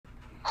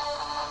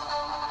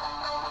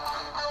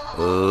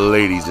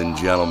Ladies and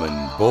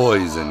gentlemen,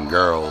 boys and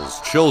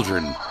girls,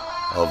 children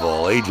of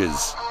all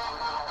ages,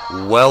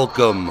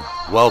 welcome,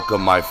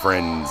 my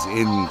friends,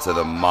 into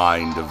the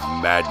mind of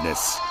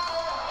madness.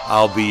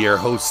 I'll be your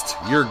host,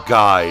 your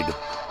guide,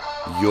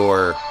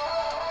 your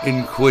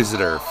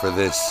inquisitor for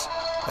this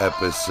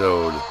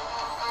episode.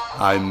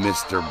 I'm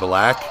Mr.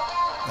 Black,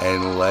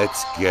 and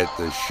let's get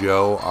the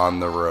show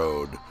on the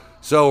road.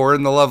 So, we're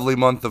in the lovely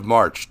month of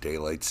March.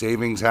 Daylight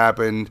savings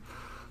happened.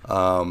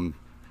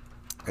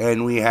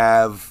 And we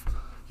have,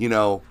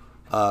 the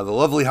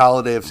lovely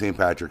holiday of St.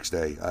 Patrick's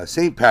Day.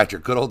 St.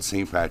 Patrick, good old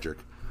St. Patrick.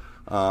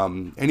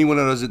 Anyone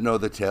who doesn't know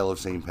the tale of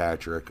St.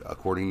 Patrick,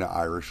 according to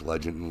Irish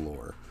legend and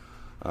lore,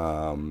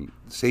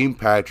 St.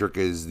 Patrick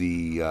is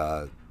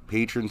the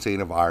patron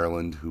saint of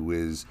Ireland who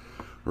is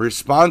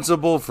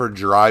responsible for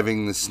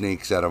driving the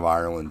snakes out of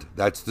Ireland.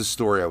 That's the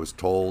story I was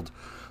told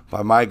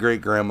by my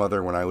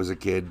great-grandmother when I was a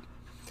kid.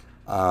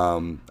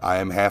 I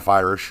am half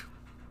Irish.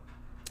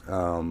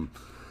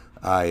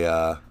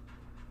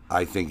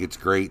 I think it's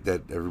great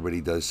that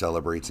everybody does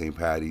celebrate St.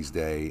 Paddy's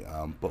Day,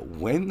 but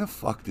when the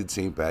fuck did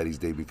St. Paddy's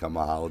Day become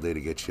a holiday to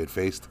get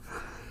shit-faced?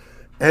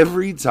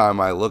 Every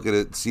time I look at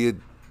it, see a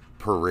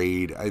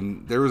parade,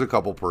 and there was a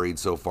couple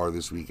parades so far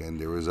this weekend.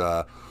 There was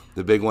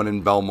the big one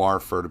in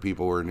Belmar for the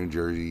people who are in New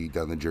Jersey,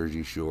 down the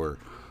Jersey Shore.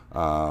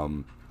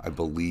 I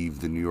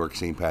believe the New York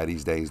St.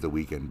 Paddy's Day is the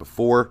weekend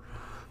before.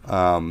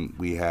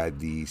 We had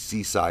the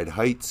Seaside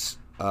Heights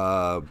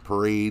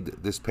parade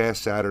this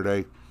past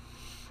Saturday.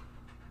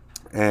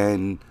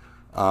 And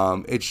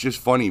it's just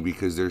funny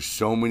because there's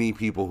so many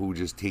people who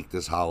just take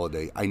this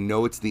holiday. I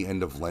know it's the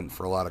end of Lent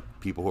for a lot of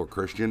people who are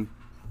Christian.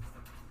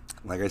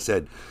 Like I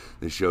said,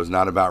 this show is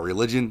not about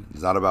religion.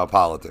 It's not about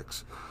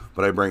politics.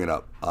 But I bring it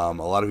up. A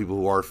lot of people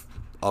who are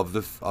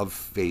of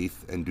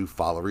faith and do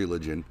follow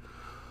religion,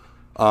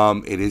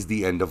 it is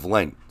the end of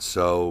Lent.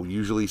 So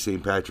usually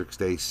St. Patrick's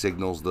Day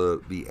signals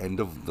the end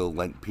of the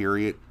Lent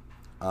period.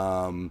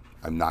 I'm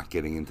not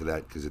getting into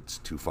that because it's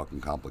too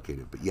fucking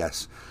complicated. But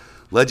yes,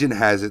 legend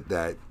has it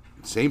that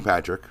St.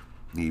 Patrick,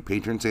 the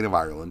patron saint of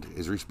Ireland,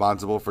 is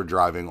responsible for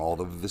driving all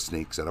of the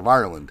snakes out of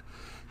Ireland.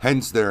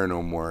 Hence, there are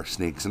no more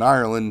snakes in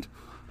Ireland,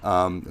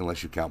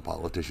 unless you count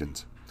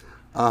politicians.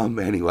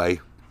 Anyway,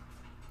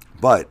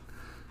 but,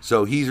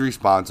 so he's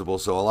responsible.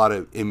 So a lot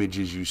of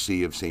images you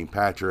see of St.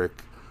 Patrick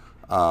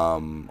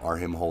are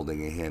him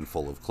holding a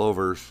handful of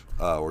clovers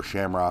or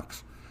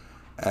shamrocks,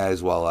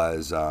 as well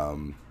as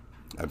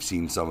I've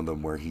seen some of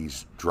them where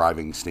he's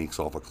driving snakes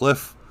off a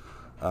cliff.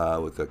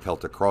 With the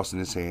Celtic cross in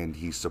his hand.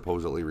 He's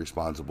supposedly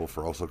responsible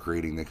for also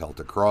creating the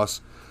Celtic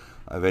cross.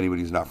 If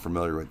anybody's not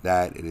familiar with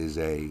that, it is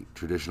a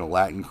traditional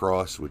Latin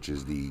cross, which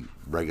is the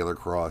regular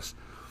cross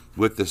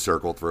with the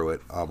circle through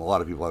it. A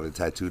lot of people have it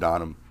tattooed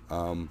on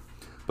them.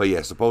 But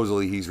yeah,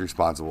 supposedly he's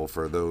responsible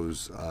for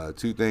those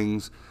two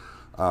things,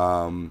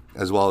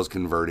 as well as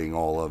converting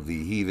all of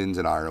the heathens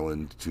in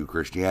Ireland to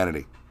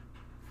Christianity,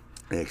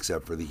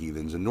 except for the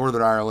heathens in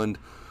Northern Ireland,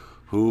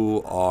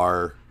 who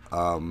are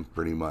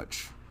pretty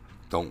much...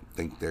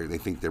 they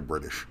think they're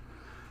British.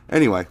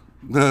 Anyway,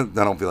 I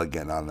don't feel like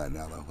getting on that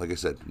now, though. Like I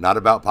said, not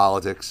about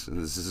politics.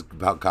 This is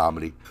about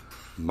comedy.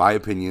 My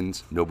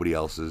opinions, nobody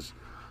else's.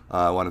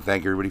 I want to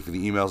thank everybody for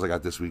the emails I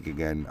got this week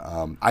again.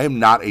 I am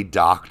not a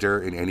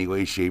doctor in any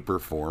way, shape, or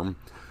form.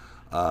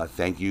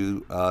 Thank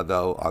you,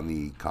 though, on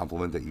the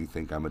compliment that you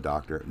think I'm a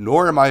doctor.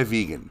 Nor am I a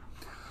vegan.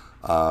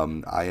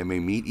 I am a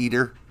meat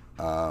eater.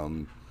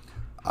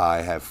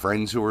 I have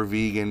friends who are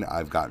vegan.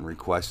 I've gotten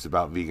requests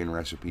about vegan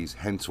recipes,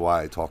 hence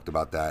why I talked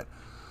about that.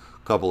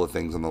 A couple of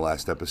things on the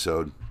last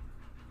episode.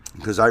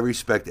 Because I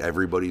respect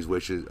everybody's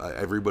wishes,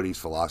 everybody's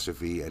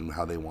philosophy, and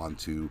how they want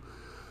to,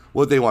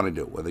 what they want to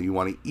do. Whether you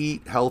want to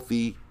eat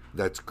healthy,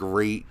 that's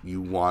great.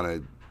 You want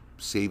to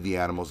save the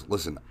animals.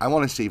 Listen, I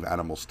want to save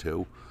animals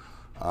too.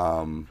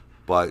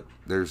 But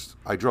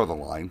I draw the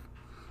line.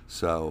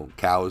 So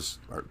cows,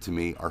 to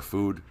me, are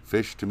food.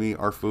 Fish, to me,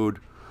 are food.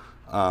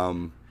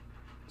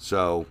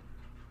 So,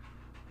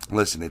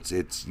 listen, it's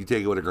you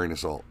take it with a grain of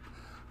salt.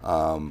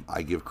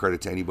 I give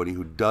credit to anybody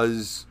who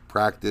does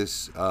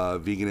practice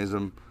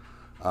veganism,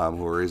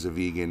 who is a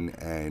vegan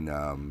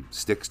and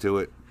sticks to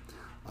it.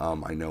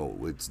 I know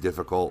it's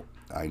difficult.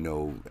 I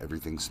know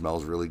everything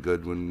smells really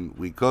good when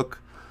we cook,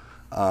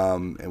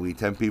 and we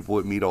tempt people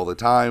with meat all the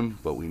time,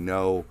 but we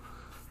know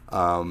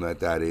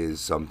that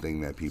is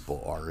something that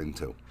people are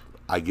into.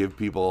 I give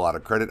people a lot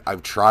of credit.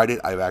 I've tried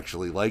it. I've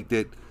actually liked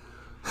it.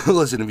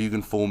 Listen, if you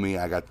can fool me,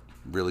 I got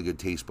really good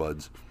taste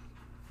buds.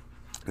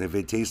 And if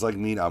it tastes like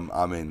meat,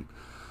 I'm in.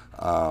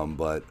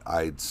 But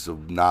it's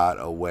not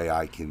a way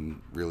I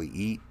can really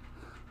eat.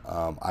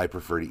 I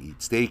prefer to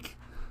eat steak,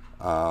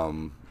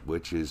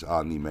 which is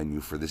on the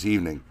menu for this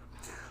evening.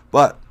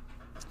 But,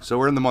 so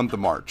we're in the month of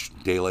March.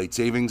 Daylight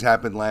savings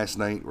happened last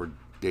night, or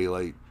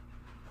daylight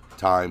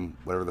time,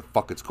 whatever the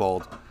fuck it's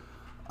called.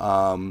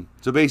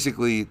 So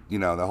basically,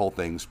 the whole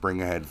thing,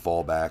 spring ahead,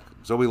 fall back.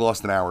 So we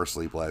lost an hour of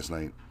sleep last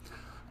night.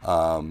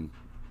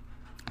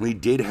 We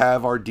did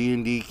have our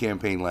D&D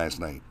campaign last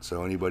night,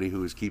 so anybody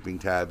who is keeping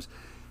tabs,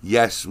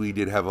 Yes, we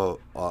did have a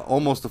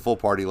almost a full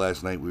party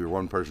last night. We were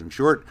one person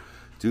short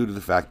due to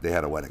the fact they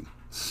had a wedding.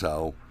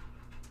 So,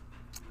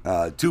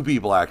 two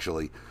people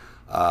actually,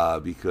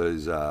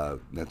 because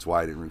that's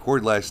why I didn't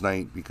record last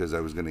night, because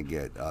I was going to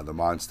get the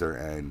Monster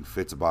and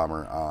Fitz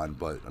Bomber on.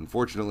 But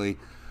unfortunately,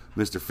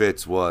 Mr.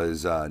 Fitz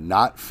was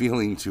not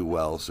feeling too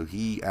well, so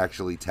he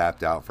actually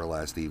tapped out for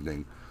last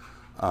evening.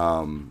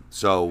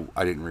 So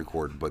I didn't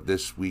record. But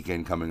this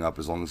weekend coming up,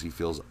 as long as he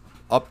feels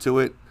up to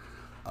it,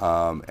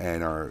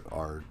 and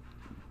our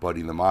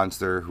buddy the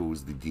Monster,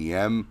 who's the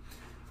DM,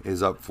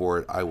 is up for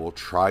it, I will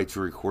try to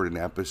record an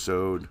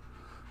episode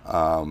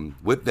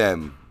with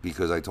them,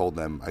 because I told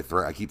them,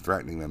 I keep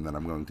threatening them that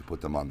I'm going to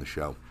put them on the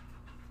show.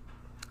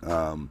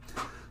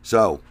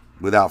 So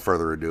without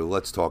further ado,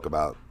 let's talk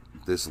about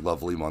this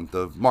lovely month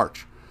of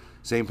March,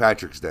 St.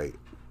 Patrick's Day.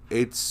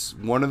 It's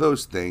one of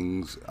those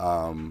things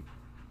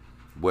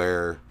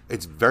where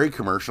it's very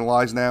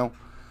commercialized now.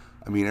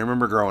 I mean, I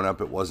remember growing up,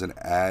 it wasn't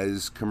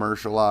as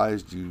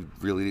commercialized. You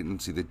really didn't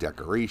see the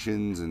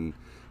decorations, and,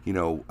 you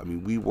know, I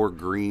mean, we wore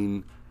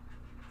green.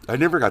 I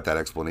never got that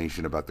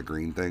explanation about the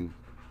green thing.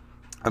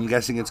 I'm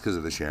guessing it's because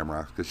of the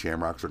shamrocks, because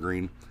shamrocks are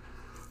green.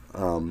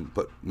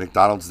 But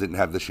McDonald's didn't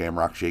have the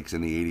shamrock shakes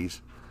in the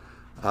 80s.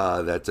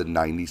 That's a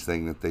 90s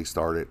thing that they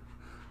started.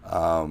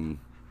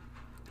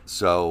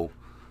 So,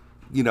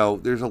 you know,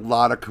 there's a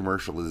lot of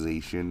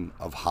commercialization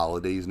of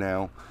holidays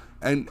now.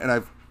 And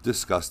I've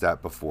discussed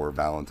that before.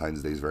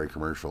 Valentine's Day is very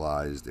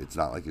commercialized. It's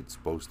not like it's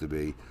supposed to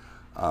be.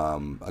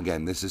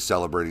 Again, this is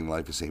celebrating the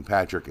life of St.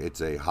 Patrick.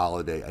 It's a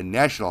holiday, a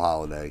national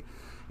holiday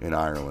in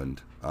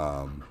Ireland.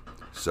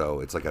 So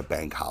it's like a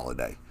bank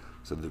holiday.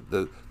 So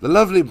the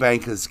lovely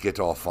bankers get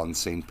off on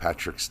St.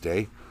 Patrick's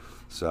Day.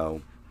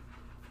 So,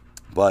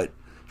 but,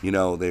 you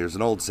know, there's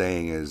an old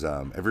saying is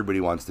everybody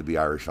wants to be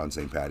Irish on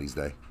St. Patty's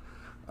Day.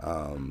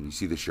 You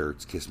see the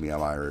shirts, "Kiss Me,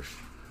 I'm Irish."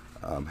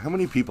 How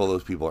many people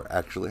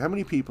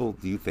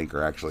do you think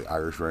are actually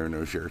Irish wearing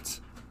those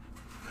shirts?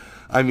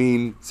 I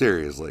mean,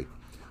 seriously.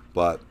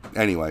 But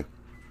anyway,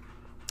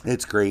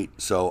 it's great.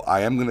 So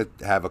I am going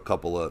to have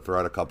throw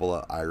out a couple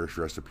of Irish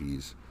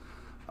recipes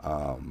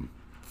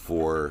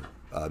for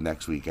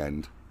next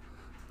weekend.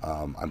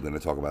 I'm going to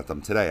talk about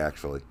them today,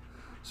 actually.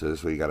 So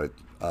this way you got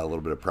a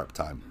little bit of prep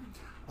time.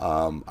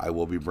 I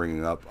will be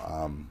bringing up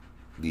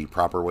the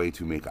proper way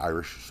to make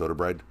Irish soda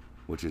bread,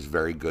 which is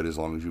very good as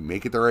long as you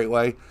make it the right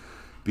way.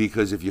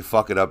 Because if you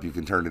fuck it up, you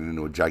can turn it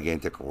into a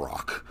gigantic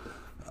rock.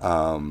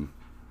 And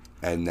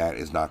that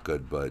is not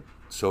good. But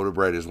soda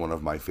bread is one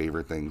of my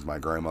favorite things. My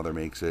grandmother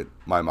makes it.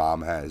 My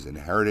mom has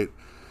inherited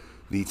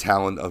the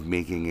talent of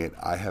making it.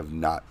 I have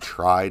not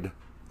tried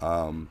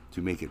to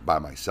make it by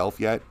myself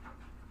yet.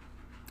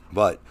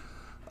 But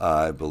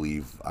I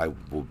believe I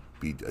will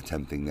be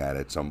attempting that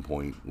at some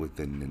point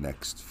within the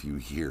next few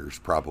years,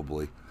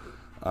 probably.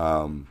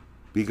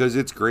 Because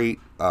it's great.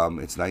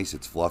 It's nice.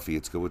 It's fluffy.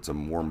 It's good with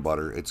some warm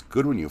butter. It's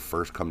good when you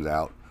first comes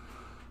out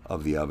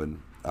of the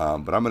oven.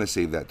 But I'm going to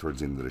save that towards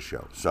the end of the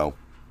show. So,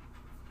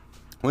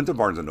 I went to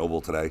Barnes & Noble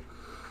today.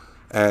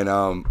 And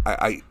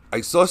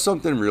I saw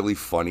something really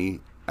funny,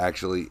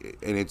 actually.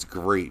 And it's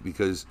great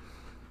because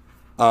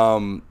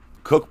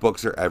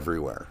cookbooks are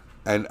everywhere.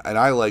 And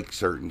I like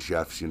certain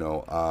chefs, you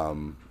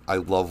know. I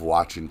love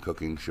watching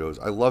cooking shows.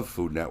 I love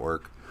Food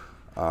Network.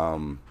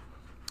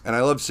 And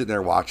I love sitting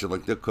there watching,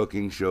 like, the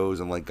cooking shows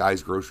and, like,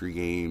 Guys Grocery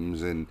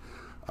Games and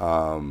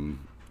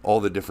all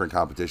the different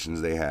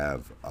competitions they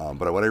have.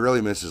 But what I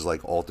really miss is,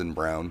 like, Alton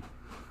Brown,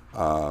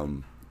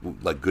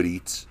 like Good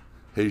Eats,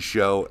 his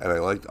show. And I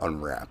liked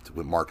Unwrapped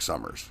with Mark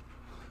Summers,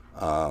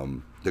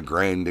 the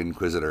Grand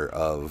Inquisitor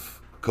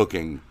of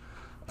cooking,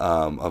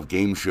 of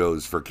game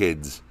shows for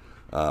kids.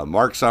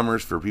 Mark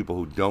Summers, for people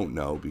who don't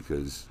know,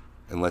 because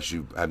unless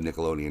you have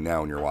Nickelodeon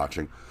now and you're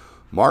watching,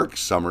 Mark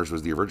Summers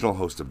was the original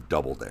host of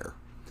Double Dare.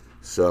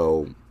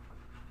 So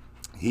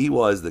he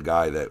was the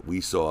guy that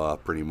we saw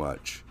pretty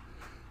much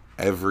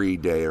every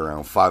day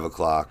around 5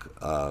 o'clock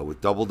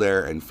with Double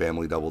Dare and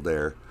Family Double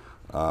Dare.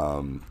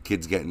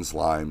 Kids getting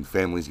slimed,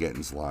 families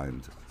getting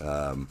slimed.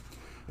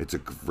 It's a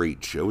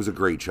great show. It was a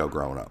great show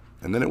growing up.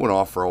 And then it went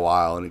off for a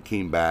while and it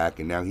came back,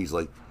 and now he's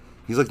like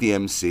the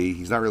MC.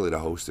 He's not really the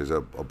host. There's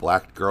a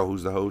black girl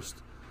who's the host.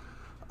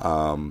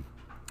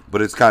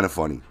 But it's kind of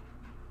funny.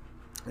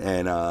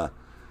 And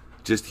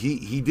just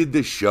he did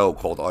this show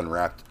called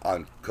Unwrapped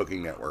on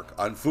Cooking Network,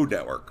 on Food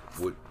Network,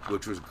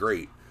 which was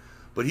great.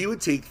 But he would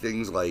take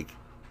things like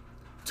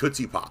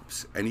Tootsie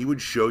Pops, and he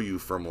would show you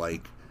from,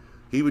 like,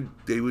 they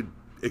would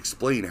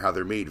explain how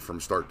they're made from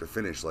start to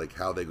finish, like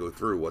how they go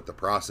through, what the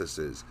process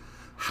is,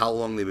 how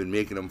long they've been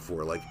making them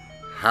for, like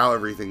how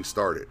everything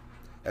started.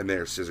 And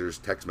there's Scissors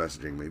text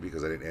messaging me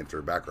because I didn't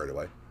answer back right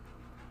away.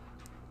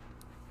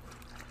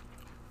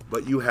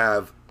 But you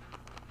have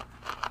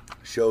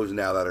shows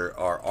now that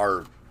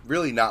are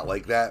really not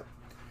like that.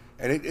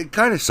 And it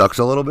kind of sucks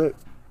a little bit.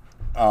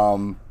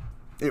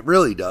 It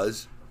really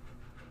does.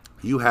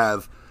 You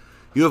have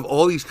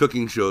all these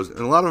cooking shows, and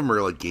a lot of them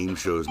are like game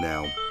shows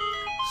now.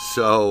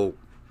 So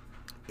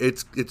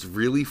it's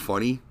really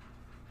funny.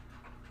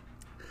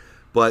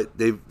 But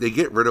they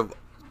get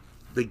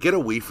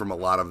away from a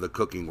lot of the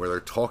cooking where they're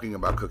talking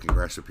about cooking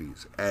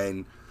recipes.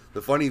 And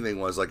the funny thing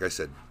was, like I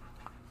said,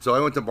 so I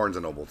went to Barnes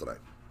 & Noble today.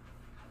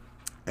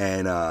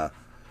 And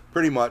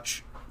pretty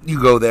much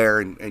you go there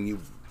and you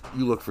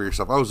look for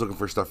yourself. I was looking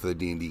for stuff for the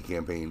D&D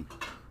campaign.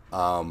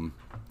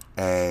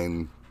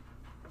 And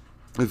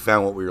we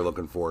found what we were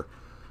looking for.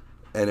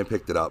 And it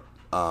picked it up.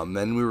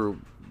 Then we were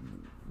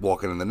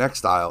walking in the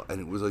next aisle,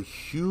 and it was a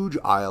huge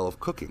aisle of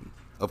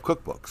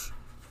cookbooks.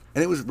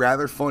 And it was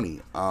rather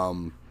funny.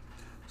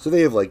 So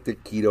they have like the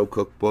keto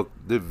cookbook,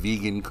 the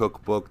vegan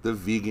cookbook, the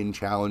vegan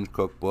challenge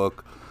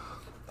cookbook,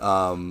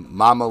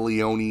 Mama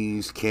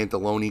Leone's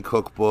Cantaloni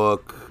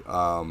cookbook,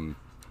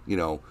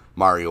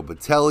 Mario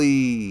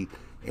Battelli,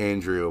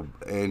 Andrea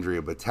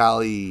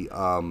Batali,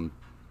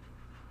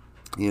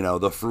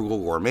 the Frugal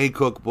Gourmet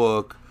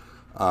cookbook,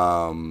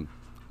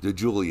 the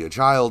Julia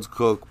Childs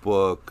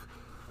cookbook,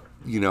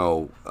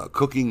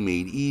 Cooking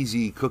Made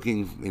Easy,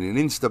 cooking in an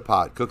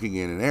Instapot, cooking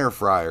in an air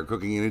fryer,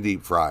 cooking in a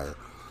deep fryer,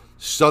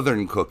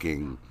 Southern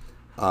cooking,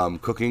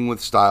 cooking with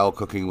style,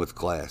 cooking with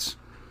class.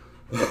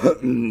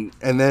 And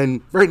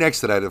then right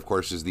next to that, of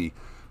course, is the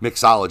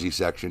mixology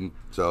section.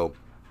 So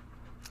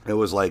it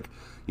was like,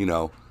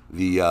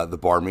 the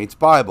Barmaid's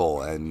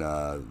Bible and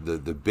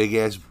the big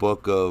ass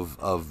book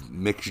of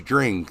mixed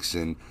drinks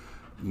and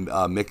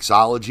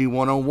Mixology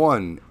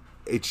 101.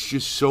 It's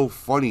just so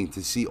funny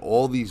to see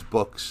all these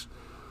books.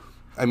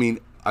 I mean,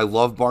 I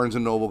love Barnes &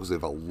 Noble because they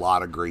have a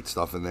lot of great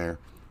stuff in there.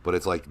 But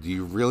it's like, do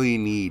you really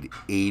need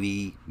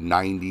 80,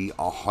 90,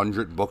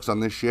 100 books on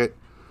this shit?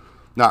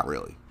 Not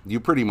really. You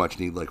pretty much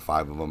need like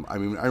 5 of them. I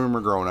mean, I remember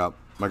growing up,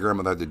 my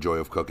grandmother had The Joy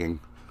of Cooking.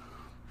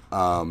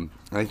 And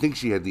I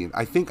think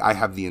I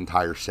have the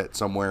entire set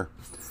somewhere.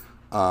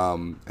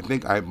 I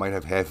think I might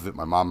have half of it.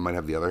 My mom might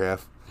have the other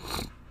half.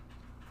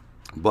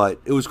 But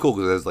it was cool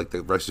because it has like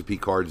the recipe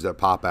cards that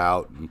pop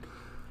out. And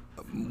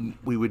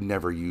we would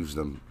never use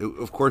them.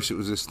 Of course, it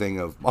was this thing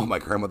of, oh, my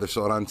grandmother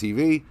saw it on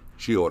TV.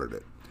 She ordered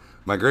it.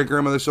 My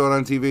great-grandmother saw it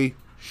on TV.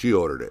 She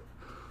ordered it.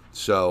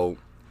 So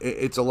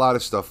it's a lot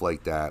of stuff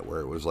like that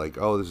where it was like,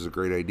 oh, this is a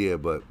great idea.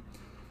 But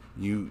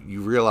you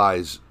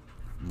realize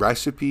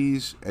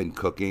recipes and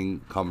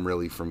cooking come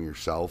really from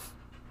yourself.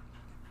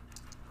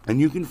 And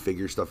you can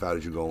figure stuff out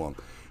as you go along.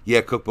 Yeah,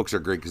 cookbooks are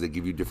great because they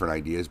give you different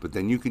ideas. But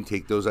then you can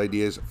take those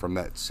ideas from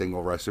that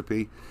single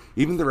recipe.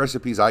 Even the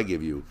recipes I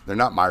give you, they're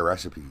not my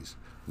recipes.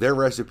 They're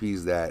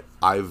recipes that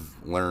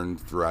I've learned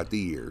throughout the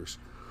years.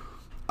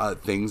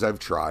 Things I've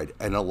tried,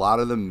 and a lot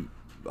of them,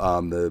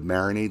 the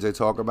marinades I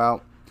talk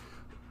about,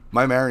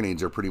 my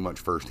marinades are pretty much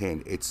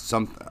firsthand. It's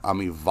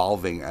I'm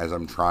evolving as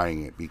I'm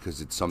trying it because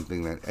it's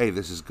something that, hey,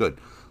 this is good.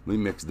 Let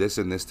me mix this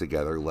and this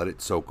together, let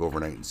it soak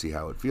overnight and see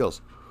how it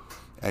feels,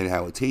 and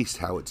how it tastes,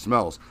 how it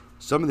smells.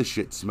 Some of the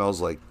shit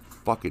smells like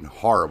fucking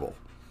horrible,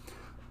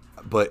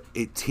 but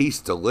it tastes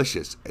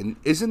delicious. And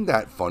isn't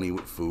that funny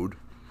with food?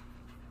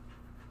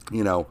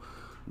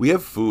 We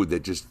have food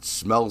that just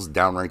smells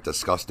downright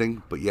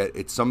disgusting, but yet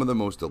it's some of the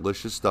most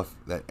delicious stuff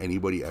that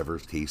anybody ever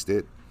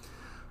tasted.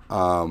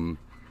 And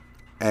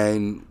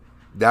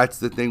that's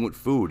the thing with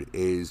food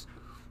is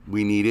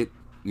we need it.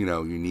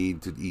 You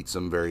need to eat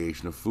some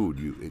variation of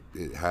food.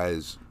 It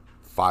has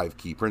 5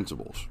 key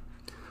principles.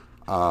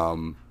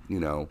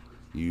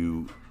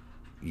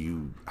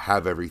 You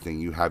have everything.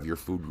 You have your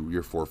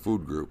 4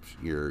 food groups.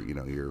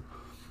 Your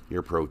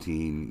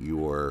protein,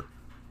 your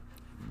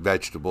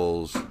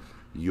vegetables,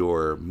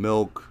 your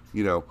milk,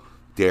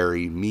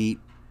 dairy, meat,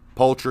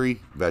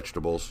 poultry,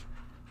 vegetables.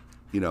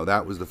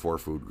 That was the 4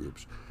 food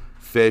groups.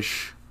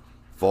 Fish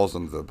falls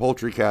into the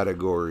poultry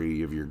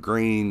category of your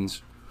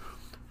grains.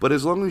 But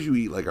as long as you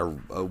eat like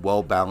a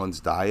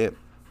well-balanced diet,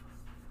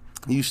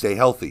 you stay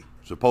healthy,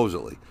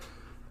 supposedly.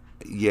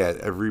 Yeah,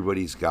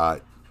 everybody's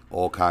got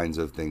all kinds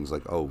of things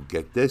like, oh,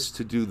 get this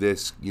to do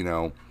this,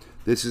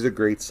 this is a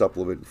great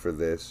supplement for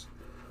this.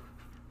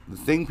 The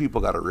thing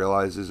people got to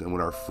realize is, and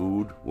with our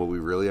food, what we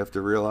really have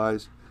to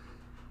realize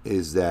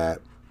is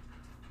that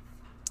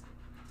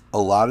a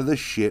lot of the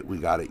shit we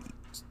got to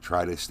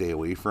try to stay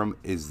away from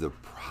is the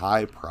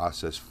high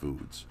processed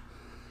foods.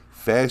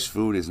 Fast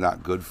food is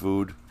not good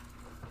food.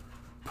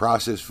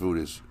 Processed food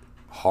is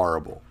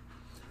horrible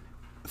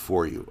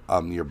for you.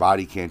 Your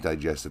body can't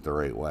digest it the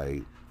right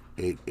way.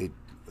 It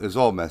is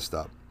all messed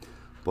up.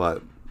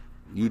 But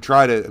you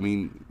try to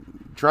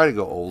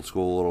go old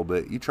school a little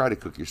bit. You try to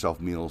cook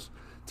yourself meals.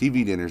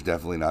 TV dinner is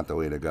definitely not the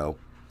way to go.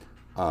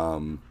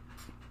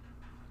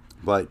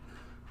 But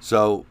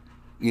so,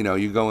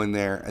 you go in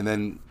there and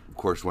then, of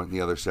course, went in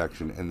the other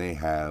section and they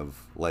have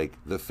like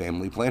the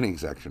family planning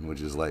section, which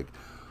is like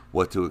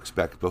what to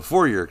expect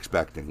before you're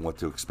expecting, what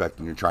to expect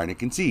when you're trying to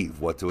conceive,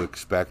 what to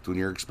expect when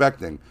you're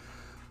expecting.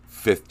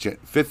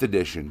 5th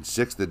edition,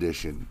 6th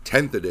edition,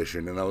 10th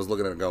edition. And I was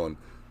looking at it going,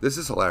 this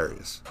is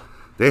hilarious.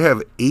 They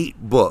have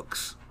 8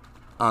 books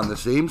on the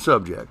same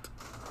subject.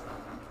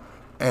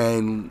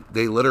 And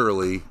they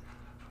literally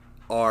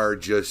are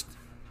just,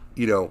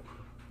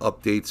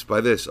 updates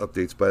by this,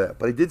 updates by that.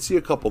 But I did see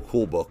a couple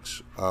cool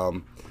books.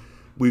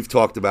 We've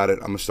talked about it.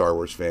 I'm a Star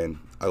Wars fan.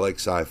 I like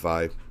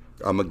sci-fi.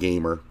 I'm a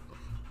gamer.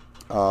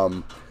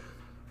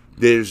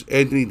 There's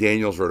Anthony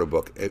Daniels wrote a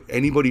book. If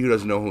anybody who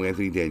doesn't know who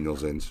Anthony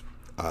Daniels is,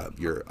 I'm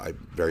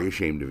very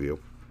ashamed of you.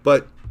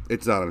 But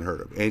it's not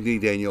unheard of. Anthony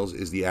Daniels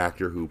is the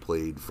actor who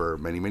played for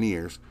many, many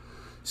years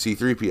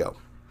C-3PO.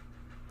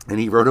 And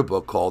he wrote a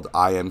book called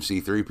I Am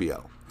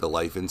C-3PO, The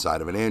Life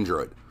Inside of an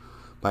Android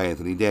by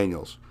Anthony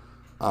Daniels.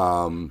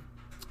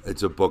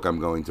 It's a book I'm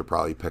going to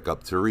probably pick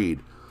up to read.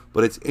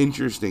 But it's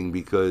interesting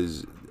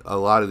because a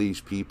lot of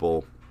these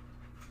people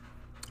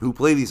who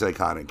play these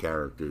iconic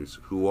characters,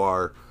 who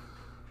are,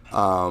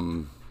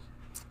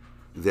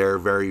 they're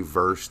very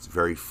versed,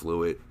 very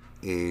fluid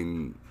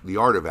in the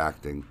art of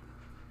acting.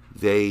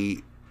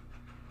 They're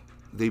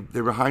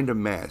behind a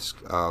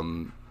mask.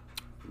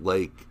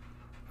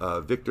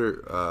 Victor,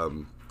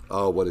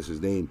 what is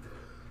his name?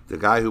 The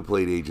guy who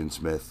played Agent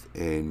Smith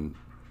in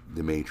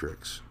The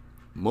Matrix.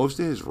 Most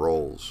of his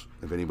roles,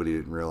 if anybody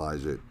didn't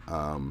realize it,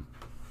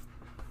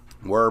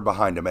 were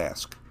behind a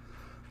mask.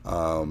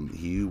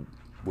 He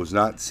was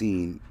not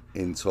seen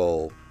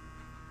until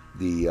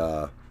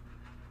The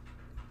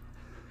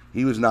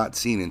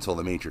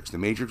Matrix. The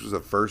Matrix was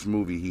the first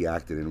movie he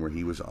acted in where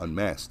he was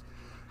unmasked.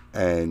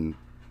 And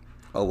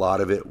a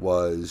lot of it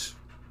was,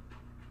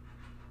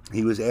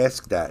 he was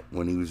asked that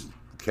when he was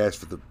cast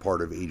for the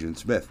part of Agent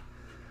Smith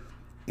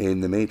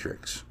in The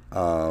Matrix,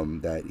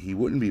 that he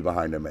wouldn't be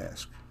behind a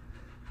mask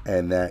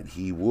and that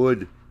he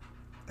would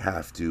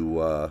have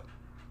to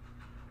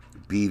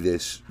be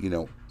this,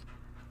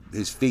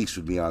 his face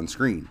would be on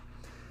screen.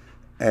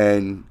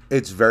 And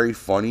it's very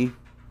funny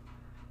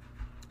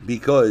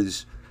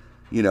because,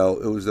 it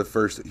was the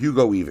first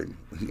Hugo Weaving,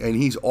 and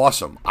he's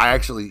awesome.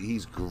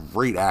 He's a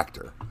great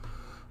actor.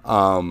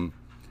 But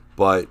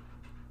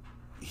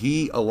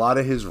a lot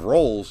of his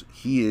roles,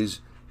 he is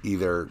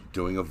either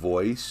doing a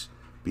voice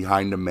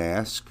behind a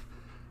mask.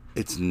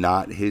 It's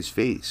not his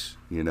face,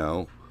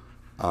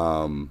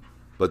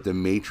 But The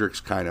Matrix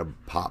kind of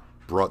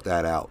brought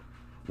that out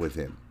with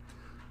him.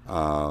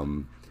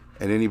 And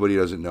anybody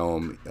who doesn't know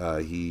him,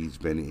 he's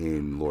been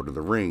in Lord of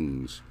the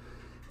Rings.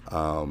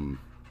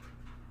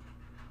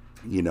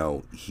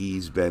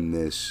 He's been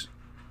this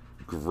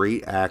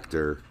great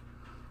actor.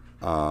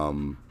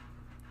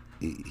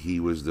 He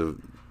was the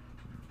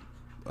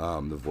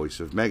voice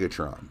of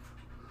Megatron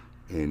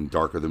in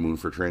Dark of the Moon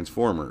for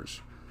Transformers.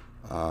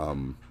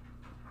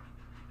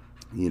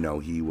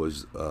 He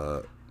was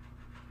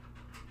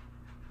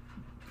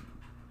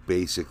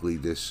basically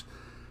this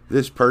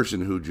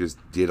person who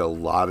just did a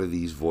lot of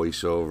these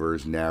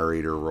voiceovers,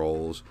 narrator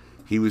roles.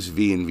 He was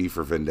V in V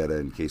for Vendetta,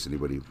 in case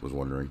anybody was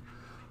wondering.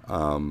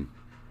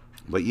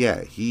 But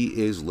yeah, he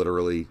is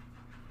literally,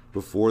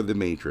 before The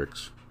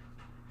Matrix,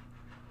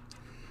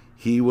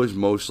 he was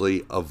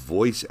mostly a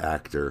voice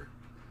actor,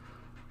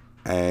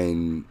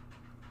 and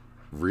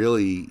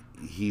really,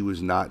 he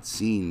was not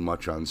seen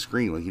much on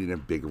screen. Like, he didn't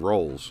have big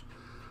roles,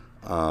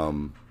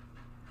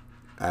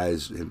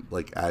 as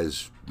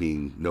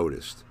being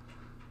noticed,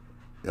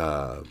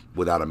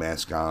 without a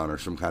mask on or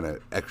some kind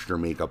of extra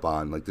makeup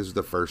on. Like, this is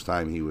the first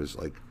time he was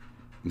like,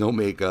 no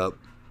makeup,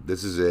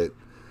 this is it.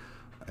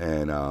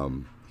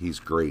 And he's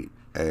great,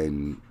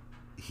 and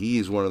he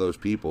is one of those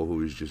people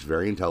who is just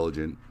very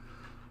intelligent,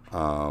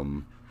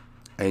 and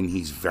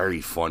he's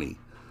very funny.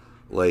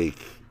 Like,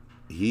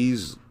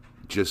 he's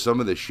just,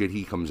 some of the shit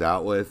he comes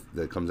out with,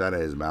 that comes out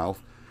of his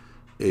mouth,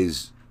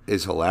 is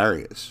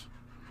hilarious.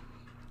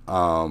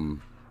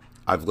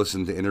 I've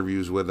listened to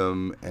interviews with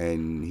him,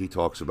 and he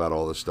talks about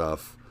all the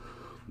stuff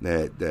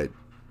that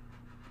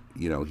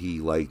he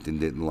liked and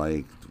didn't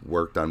like,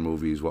 worked on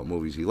movies, what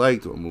movies he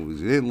liked, what movies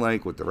he didn't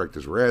like, what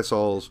directors were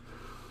assholes.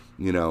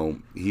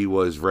 He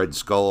was Red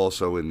Skull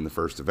also in the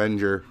first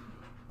Avenger.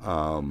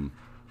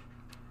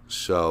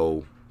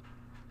 So,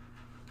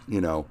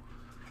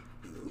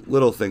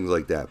 little things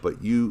like that. But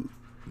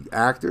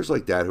actors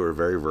like that who are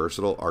very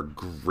versatile are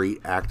great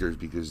actors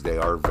because they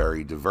are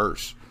very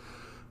diverse.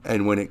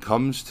 And when it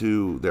comes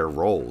to their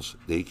roles,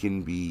 they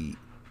can be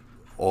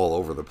all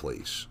over the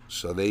place.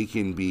 So they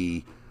can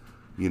be,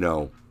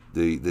 the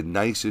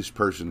nicest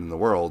person in the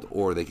world,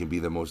 or they can be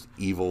the most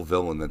evil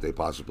villain that they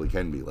possibly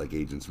can be, like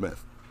Agent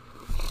Smith.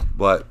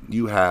 But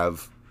you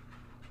have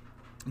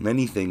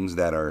many things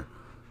that are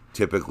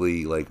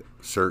typically, like,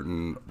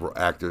 certain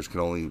actors can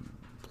only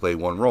play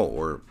one role,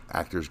 or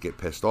actors get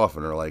pissed off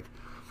and are like,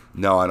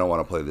 no, I don't want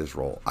to play this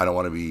role. I don't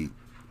want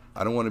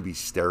to be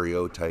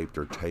stereotyped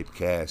or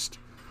typecast,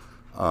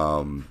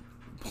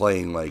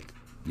 playing like,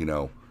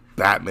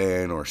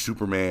 Batman or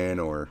Superman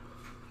or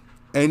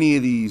any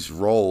of these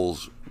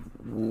roles,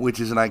 which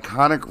is an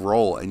iconic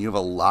role and you have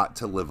a lot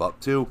to live up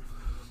to.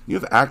 You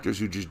have actors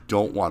who just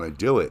don't want to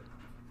do it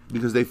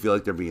because they feel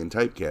like they're being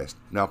typecast.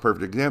 Now,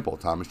 perfect example,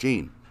 Thomas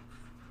Jane.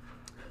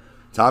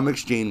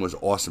 Thomas Jane was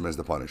awesome as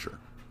the Punisher.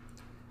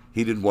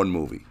 He did one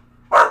movie.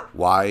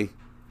 Why?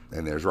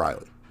 And there's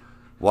Riley.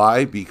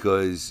 Why?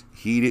 Because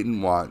he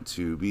didn't want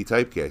to be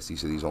typecast. He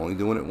said he's only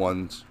doing it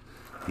once.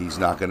 He's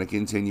not going to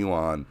continue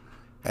on.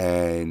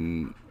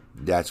 And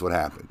that's what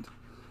happened.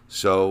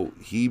 So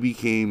he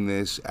became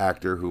this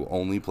actor who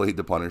only played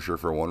the Punisher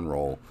for one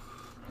role.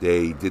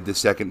 They did the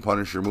second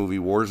Punisher movie,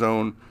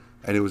 Warzone,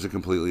 and it was a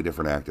completely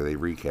different actor. They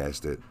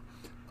recast it.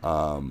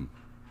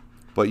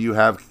 But you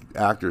have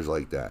actors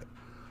like that.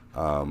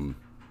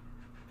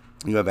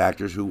 You have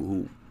actors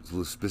who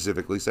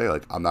specifically say,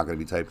 like, I'm not going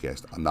to be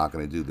typecast. I'm not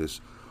going to do this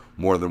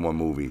more than one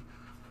movie.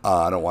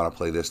 I don't want to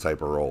play this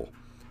type of role.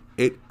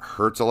 It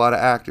hurts a lot of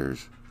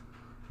actors,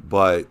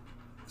 but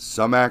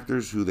some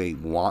actors who they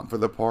want for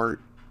the part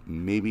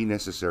maybe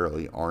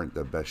necessarily aren't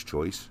the best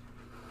choice.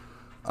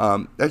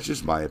 That's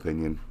just my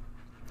opinion.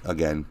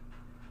 Again.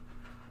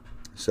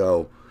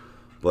 So,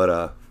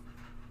 but,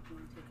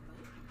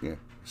 yeah.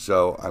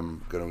 So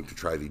I'm going to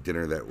try the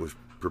dinner that was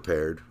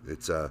prepared.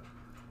 It's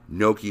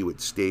gnocchi with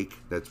steak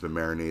that's been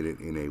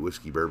marinated in a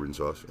whiskey bourbon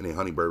sauce, in a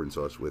honey bourbon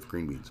sauce with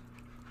green beans.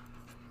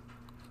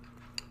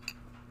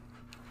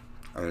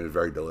 And it's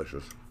very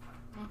delicious.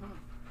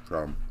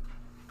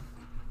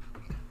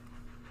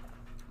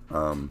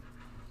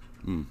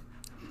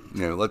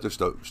 Let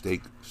the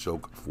steak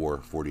soak for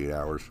 48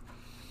 hours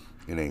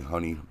in a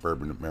honey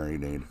bourbon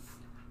marinade.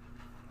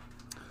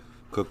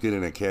 Cooked it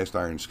in a cast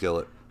iron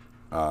skillet,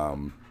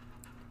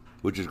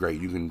 which is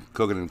great. You can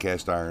cook it in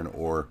cast iron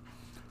or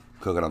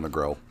cook it on the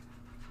grill.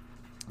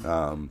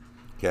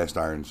 Cast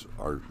irons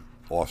are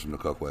awesome to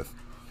cook with,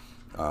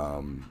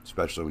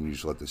 especially when you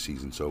just let the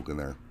season soak in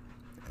there.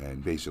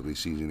 And basically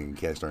seasoning a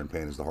cast iron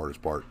pan is the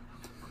hardest part.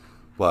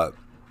 But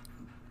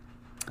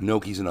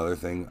gnocchi's another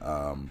thing.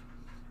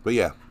 But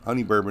yeah,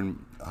 honey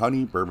bourbon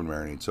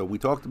marinade. So we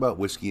talked about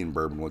whiskey and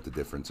bourbon, what the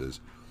difference is.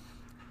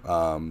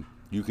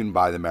 You can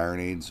buy the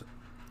marinades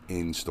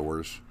in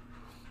stores.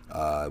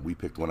 We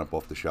picked one up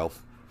off the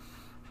shelf.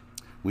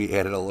 We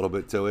added a little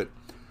bit to it.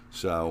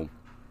 So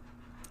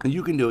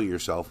you can do it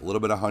yourself. A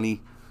little bit of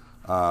honey,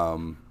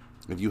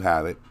 if you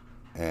have it.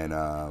 And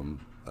a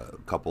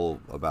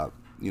couple about,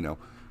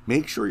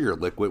 make sure your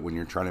liquid when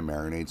you're trying to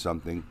marinate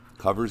something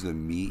covers the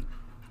meat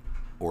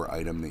or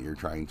item that you're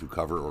trying to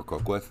cover or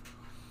cook with.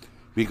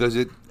 Because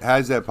it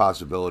has that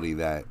possibility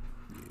that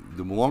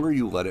the longer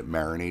you let it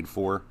marinate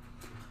for,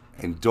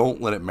 and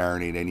don't let it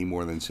marinate any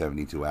more than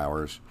 72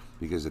 hours,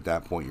 because at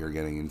that point you're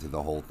getting into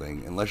the whole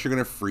thing, unless you're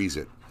going to freeze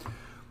it.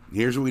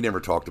 Here's what we never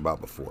talked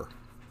about before.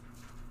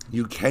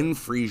 You can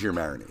freeze your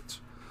marinades.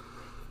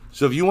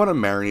 So if you want to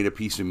marinate a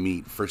piece of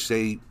meat for,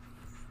 say,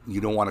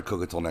 you don't want to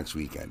cook it till next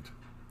weekend,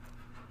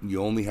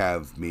 you only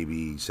have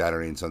maybe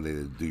Saturday and Sunday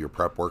to do your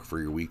prep work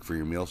for your week, for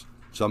your meals.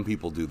 Some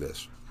people do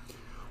this.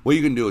 What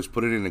you can do is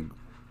put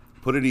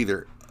it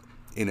either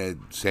in a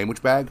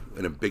sandwich bag,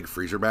 in a big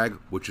freezer bag,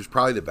 which is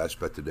probably the best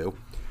bet to do.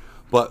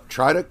 But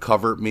try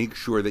to make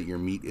sure that your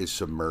meat is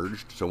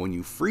submerged. So when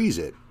you freeze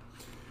it,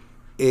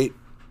 it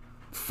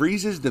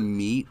freezes the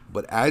meat,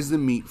 but as the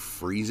meat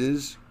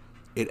freezes,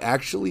 it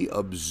actually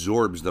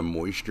absorbs the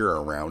moisture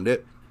around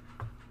it.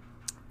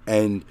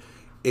 And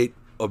it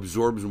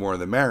absorbs more of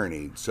the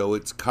marinade. So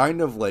it's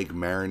kind of like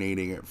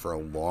marinating it for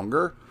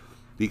longer,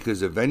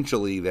 because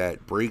eventually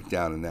that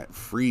breakdown and that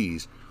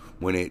freeze,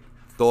 when it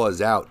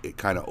thaws out, it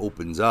kind of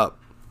opens up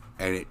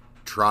and it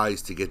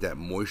tries to get that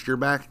moisture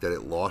back that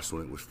it lost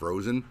when it was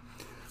frozen.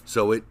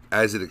 So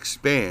as it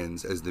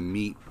expands, as the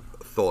meat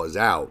thaws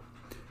out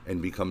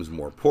and becomes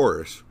more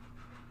porous,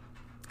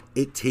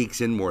 it takes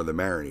in more of the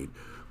marinade,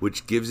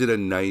 which gives it a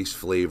nice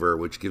flavor,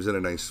 which gives it a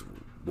nice,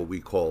 what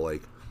we call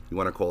you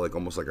want to call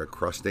almost like a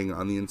crusting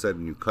on the inside.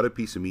 When you cut a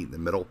piece of meat in the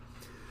middle,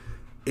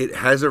 it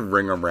has a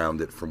ring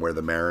around it from where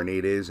the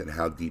marinade is and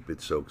how deep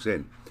it soaks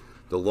in.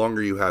 The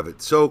longer you have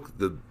it soak,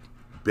 the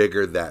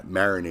bigger that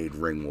marinade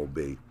ring will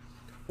be,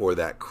 or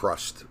that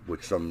crust,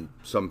 which some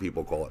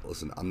people call it.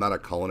 Listen, I'm not a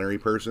culinary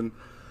person.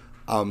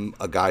 I'm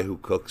a guy who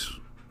cooks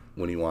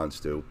when he wants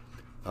to,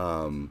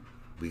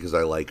 because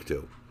I like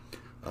to.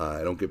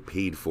 I don't get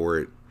paid for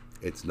it.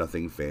 It's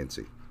nothing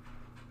fancy.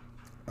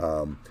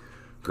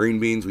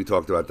 Green beans, we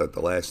talked about that the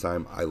last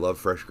time. I love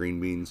fresh green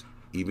beans.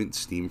 Even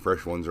steamed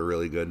fresh ones are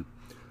really good.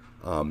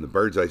 The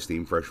Bird's Eye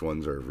steamed fresh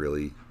ones are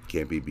really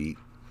can't be beat.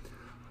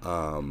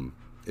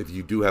 If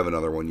you do have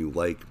another one you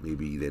like,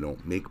 maybe they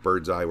don't make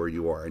Bird's Eye where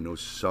you are. I know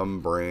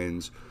some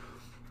brands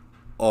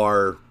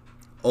are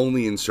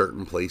only in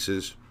certain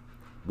places,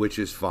 which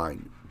is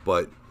fine.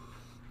 But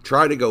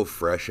try to go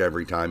fresh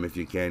every time if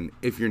you can.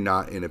 If you're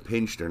not in a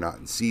pinch, they're not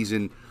in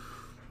season,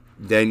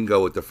 then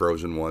go with the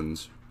frozen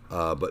ones.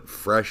 But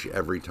fresh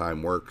every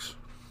time works.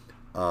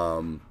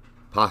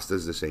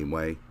 Pasta's the same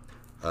way.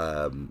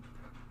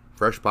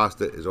 Fresh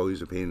pasta is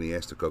always a pain in the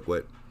ass to cook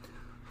with.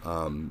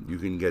 You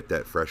can get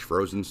that fresh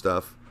frozen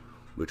stuff,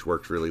 which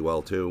works really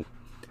well too.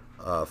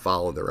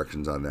 Follow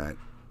directions on that.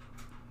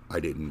 I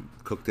didn't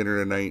cook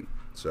dinner tonight,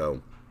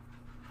 so,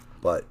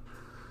 but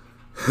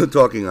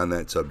talking on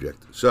that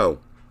subject. So,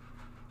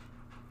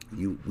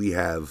 we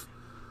have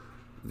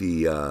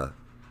you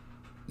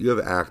have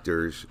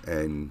actors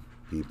and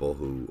people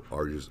who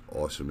are just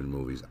awesome in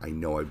movies. I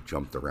know I've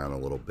jumped around a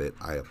little bit.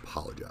 I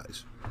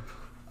apologize.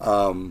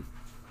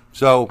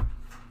 So,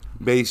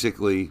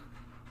 basically,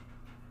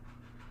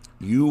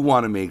 you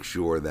want to make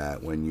sure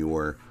that when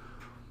you're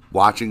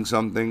watching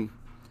something,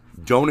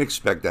 don't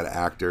expect that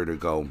actor to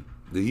go,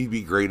 he'd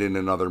be great in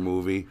another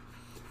movie.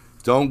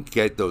 Don't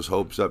get those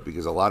hopes up,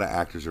 because a lot of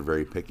actors are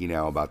very picky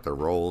now about their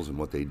roles and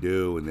what they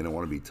do, and they don't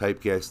want to be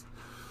typecast.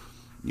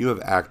 You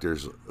have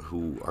actors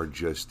who are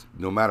just,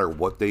 no matter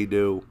what they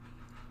do,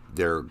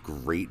 they're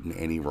great in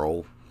any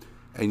role.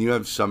 And you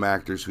have some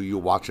actors who you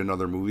watch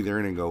another movie they're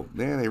in and go,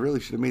 man, they really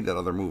should have made that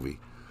other movie.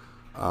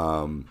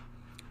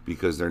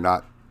 Because they're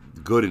not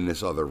good in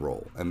this other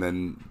role. And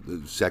then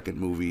the second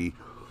movie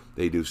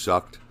they do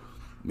sucked.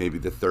 Maybe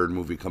the third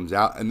movie comes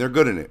out and they're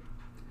good in it.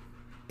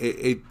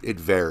 It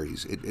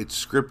varies. It's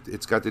script.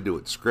 It's got to do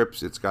with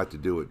scripts. It's got to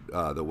do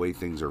with the way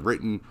things are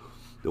written,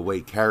 the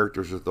way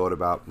characters are thought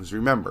about. Because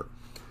remember,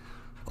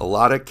 a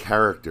lot of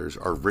characters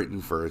are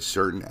written for a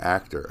certain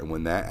actor, and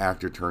when that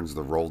actor turns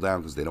the role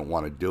down because they don't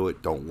want to do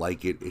it, don't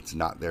like it, it's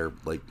not their,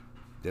 like,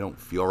 they don't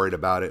feel right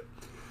about it,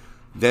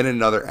 then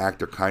another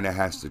actor kind of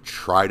has to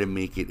try to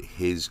make it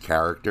his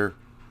character,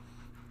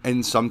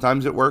 and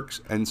sometimes it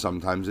works and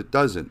sometimes it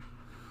doesn't.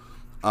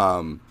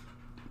 A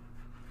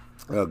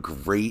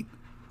great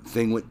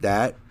thing with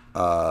that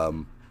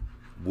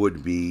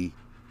would be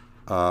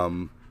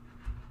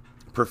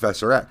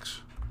Professor X.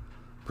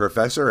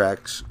 Professor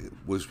X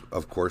was,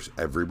 of course,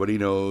 everybody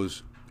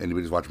knows,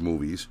 anybody who's watched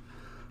movies,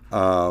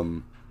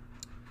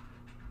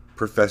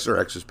 Professor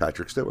X is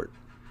Patrick Stewart.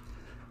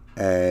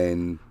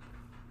 And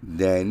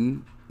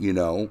then,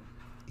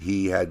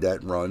 he had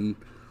that run,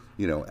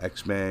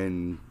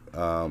 X-Men,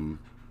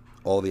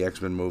 all the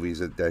X-Men movies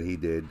that he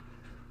did.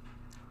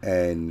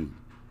 And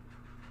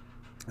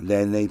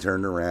then they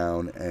turned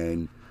around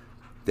and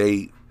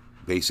they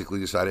basically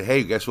decided,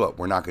 hey, guess what?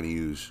 We're not going to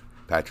use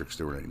Patrick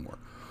Stewart anymore.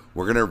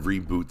 We're going to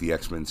reboot the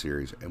X-Men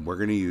series, and we're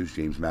going to use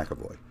James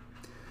McAvoy.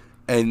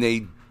 And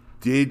they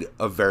did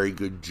a very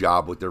good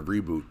job with their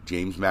reboot.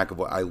 James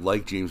McAvoy, I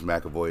like James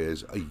McAvoy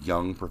as a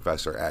young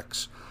Professor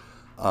X.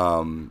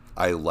 I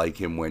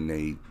like him when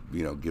they,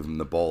 give him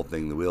the ball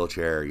thing, the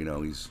wheelchair. He did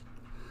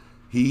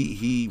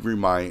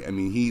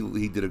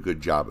a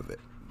good job of it.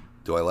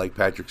 Do I like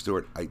Patrick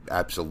Stewart? I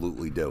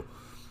absolutely do.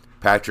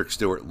 Patrick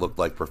Stewart looked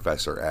like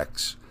Professor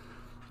X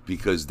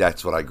because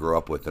that's what I grew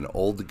up with. An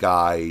old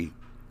guy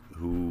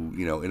who,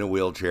 in a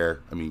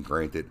wheelchair. I mean,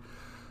 granted,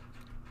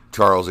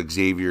 Charles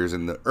Xavier's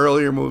in the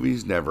earlier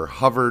movies never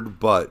hovered,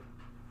 but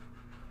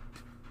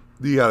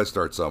you got to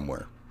start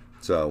somewhere.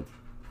 So,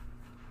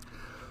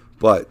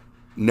 but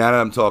now that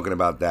I'm talking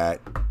about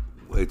that,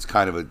 it's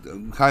kind of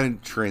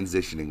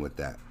transitioning with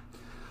that.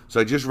 So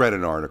I just read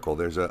an article.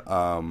 There's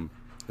a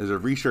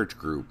research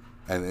group,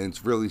 and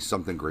it's really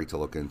something great to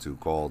look into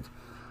called,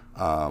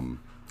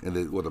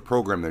 the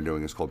program they're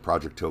doing is called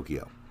Project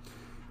Tokyo.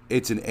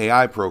 It's an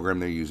AI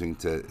program they're using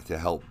to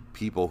help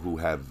people who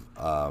have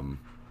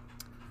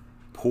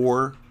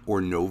poor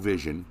or no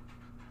vision,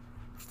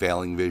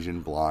 failing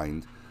vision,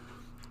 blind,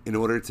 in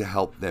order to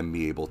help them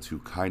be able to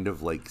kind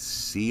of like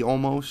see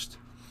almost.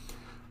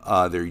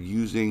 They're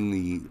using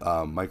the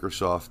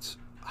Microsoft's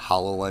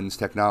HoloLens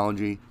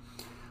technology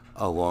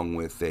along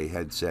with a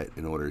headset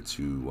in order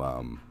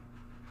to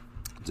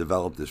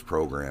develop this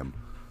program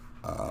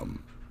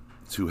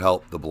to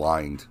help the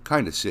blind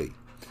kind of see.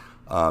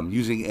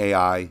 Using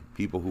AI,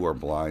 people who are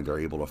blind are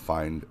able to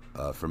find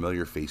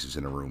familiar faces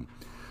in a room.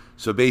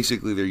 So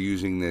basically, they're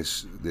using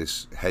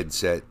this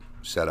headset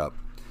setup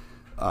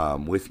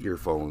with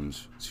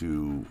earphones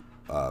to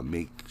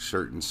make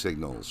certain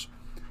signals,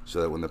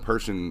 so that when the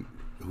person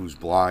who's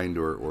blind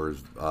or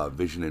is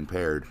vision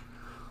impaired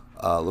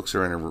looks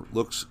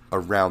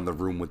around the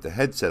room with the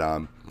headset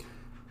on,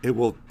 it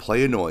will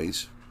play a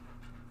noise.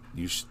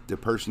 The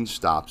person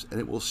stops, and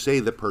it will say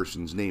the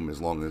person's name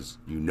as long as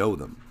you know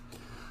them.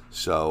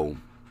 So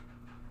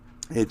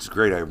it's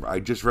great. I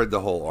just read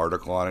the whole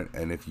article on it,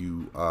 and if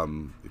you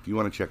want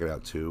to check it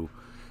out too,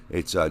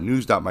 it's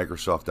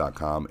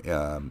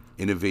news.microsoft.com.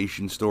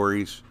 Innovation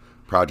stories,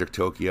 Project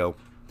Tokyo,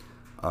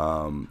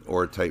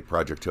 or type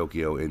Project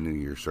Tokyo into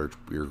your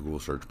Google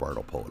search bar.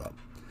 It'll pull it up.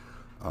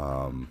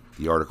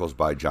 The article's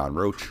by John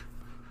Roach,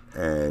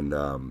 and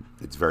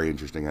it's very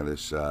interesting how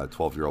this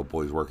 12-year-old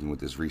boy is working with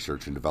this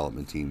research and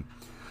development team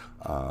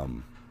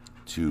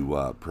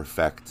to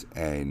perfect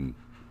and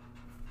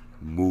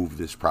move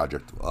this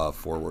project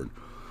forward.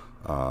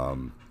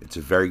 It's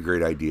a very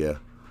great idea.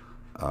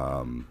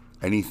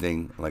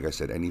 Anything, like I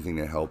said, anything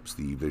that helps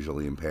the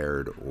visually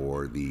impaired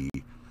or the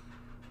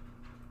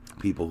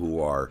people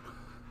who are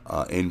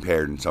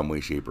impaired in some way,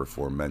 shape, or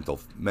form,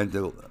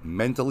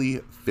 mentally,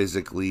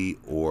 physically,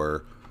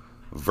 or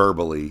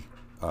verbally,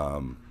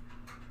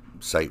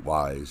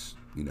 sight-wise,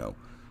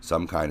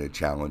 some kind of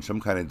challenge,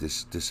 some kind of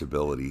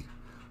disability,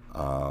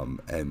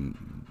 and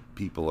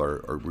people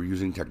we're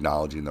using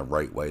technology in the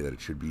right way that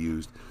it should be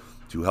used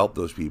to help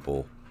those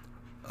people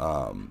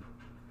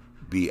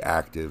be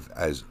active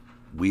as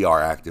we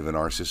are active in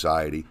our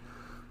society.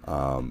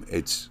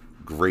 It's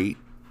great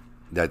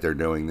that they're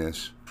doing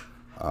this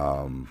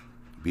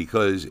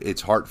because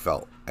it's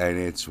heartfelt, and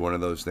it's one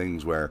of those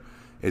things where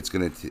it's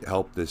going to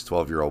help this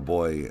 12-year-old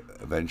boy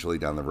eventually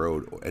down the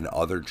road and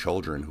other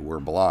children who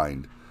are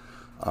blind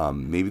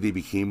Maybe they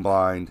became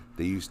blind.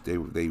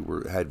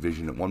 Had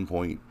vision at one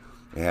point.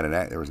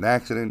 There was an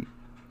accident.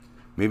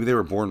 Maybe they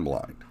were born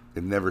blind.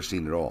 They've never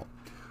seen it all.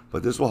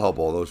 But this will help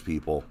all those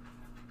people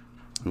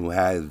who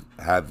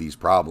have these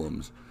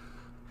problems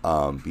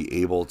be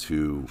able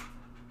to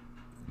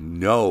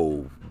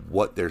know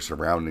what their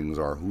surroundings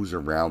are, who's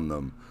around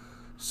them,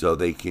 so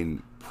they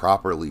can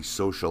properly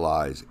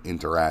socialize,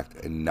 interact,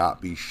 and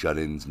not be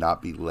shut-ins,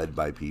 not be led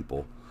by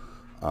people.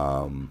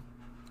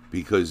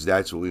 Because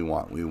that's what we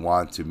want. We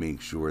want to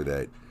make sure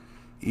that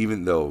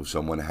even though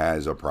someone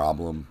has a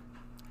problem,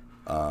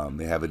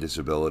 they have a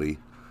disability,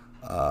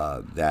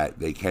 that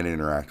they can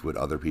interact with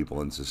other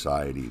people in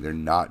society. They're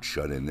not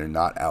shut in. They're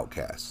not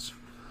outcasts.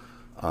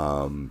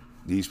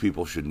 These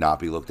people should not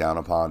be looked down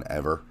upon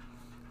ever.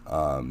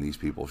 These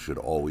people should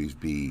always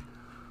be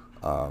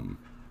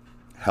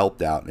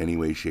helped out in any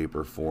way, shape,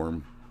 or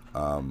form,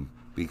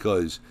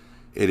 because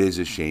it is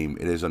a shame.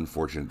 It is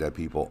unfortunate that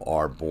people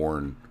are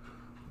born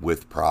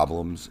with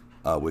problems,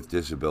 with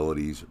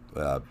disabilities,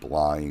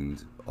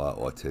 blind,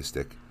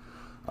 autistic,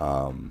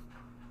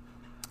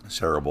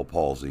 cerebral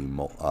palsy,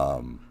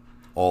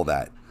 all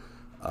that.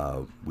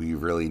 We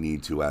really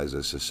need to, as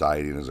a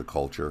society and as a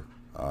culture,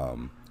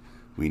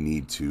 we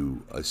need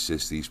to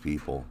assist these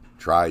people,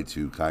 try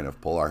to kind of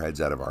pull our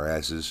heads out of our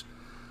asses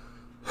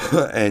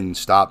and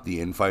stop the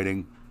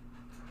infighting,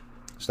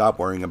 stop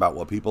worrying about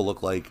what people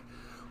look like,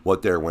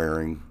 what they're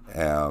wearing,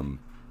 and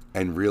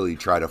really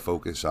try to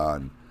focus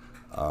on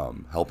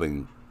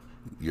helping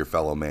your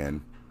fellow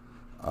man.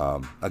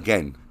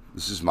 Again,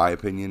 this is my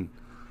opinion,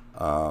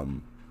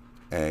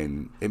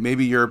 and it may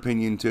be your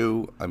opinion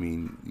too. I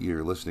mean,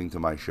 you're listening to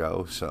my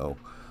show, so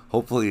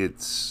hopefully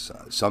it's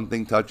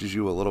something touches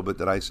you a little bit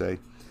that I say.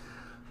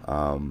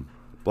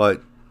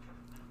 But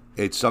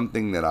it's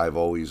something that I've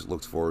always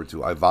looked forward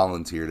to. I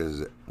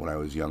volunteered when I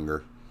was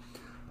younger.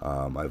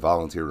 I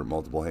volunteered with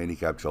multiple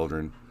handicapped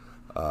children,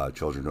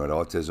 children who had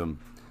autism,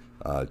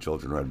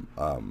 children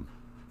who had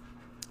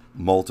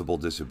multiple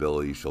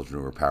disabilities, children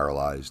who were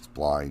paralyzed,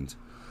 blind.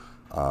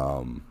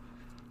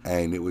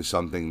 And it was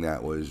something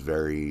that was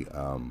very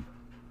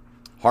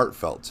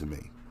heartfelt to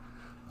me.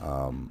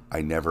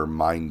 I never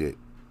minded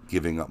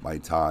giving up my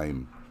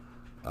time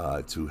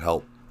to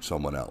help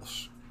someone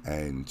else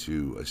and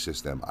to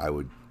assist them. I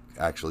would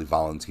actually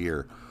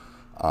volunteer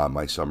on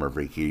my summer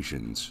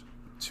vacations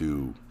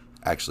to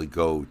actually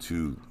go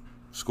to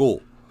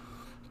school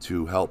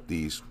to help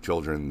these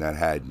children that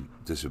had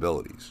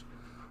disabilities,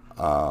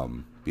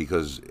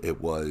 because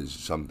it was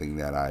something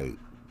that I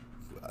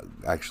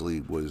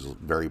actually was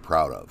very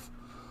proud of.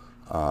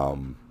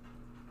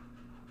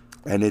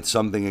 And it's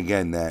something,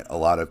 again, that a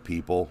lot of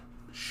people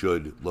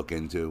should look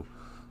into,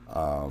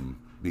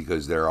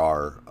 because there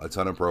are a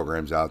ton of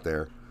programs out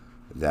there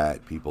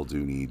that people do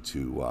need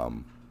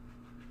to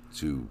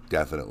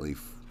definitely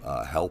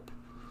help.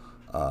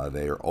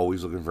 They are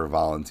always looking for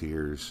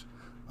volunteers,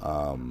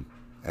 and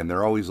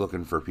they're always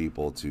looking for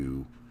people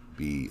to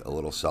be a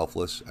little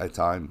selfless at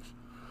times,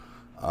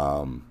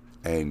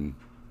 and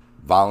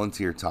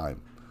volunteer time.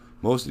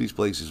 Most of these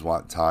places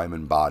want time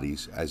and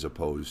bodies as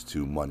opposed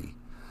to money,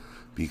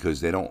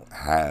 because they don't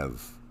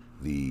have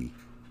the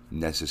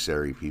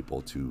necessary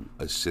people to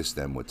assist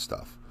them with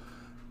stuff.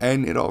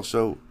 And it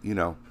also,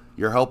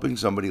 you're helping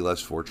somebody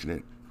less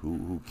fortunate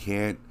who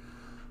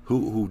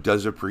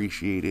does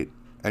appreciate it.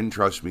 And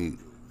trust me,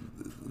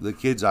 the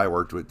kids I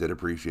worked with did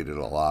appreciate it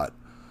a lot.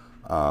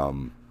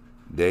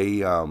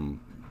 They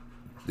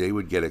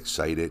would get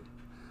excited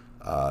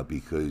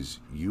because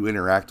you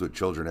interact with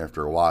children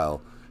after a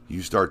while.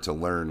 You start to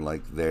learn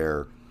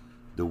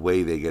the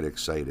way they get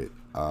excited.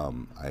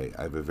 I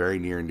have a very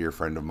near and dear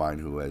friend of mine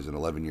who has an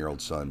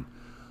 11-year-old son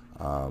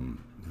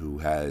who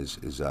is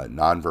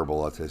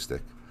nonverbal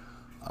autistic,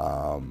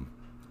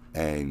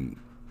 and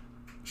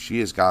she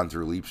has gone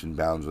through leaps and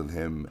bounds with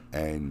him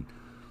and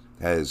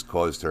has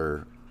caused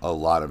her a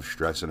lot of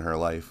stress in her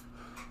life.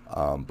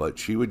 But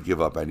she would give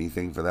up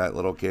anything for that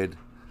little kid,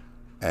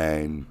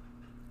 and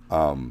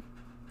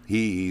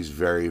he's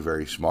very,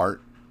 very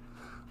smart.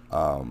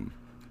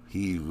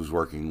 He was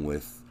working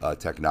with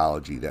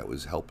technology that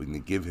was helping to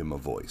give him a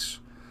voice.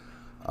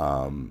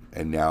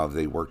 And now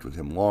they worked with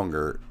him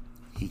longer.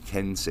 He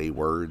can say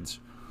words.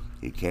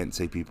 He can't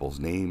say people's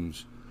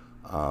names.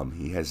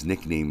 He has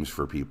nicknames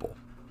for people,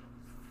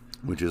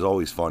 which is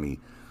always funny,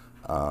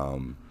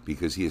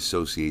 because he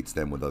associates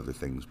them with other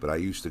things. But I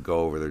used to go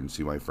over there and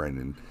see my friend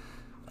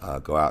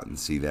and go out and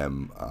see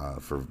them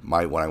when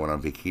I went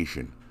on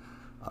vacation.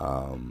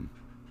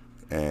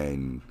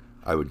 And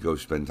I would go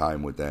spend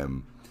time with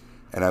them,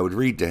 and I would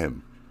read to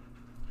him.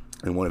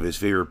 And one of his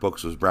favorite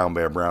books was Brown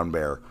Bear, Brown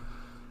Bear.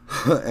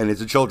 And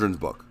it's a children's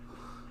book.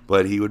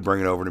 But he would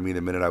bring it over to me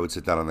the minute I would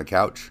sit down on the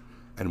couch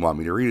and want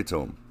me to read it to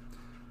him.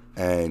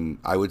 And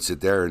I would sit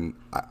there, and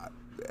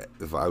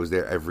if I was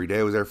there every day,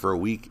 I was there for a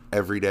week,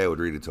 every day I would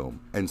read it to him.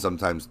 And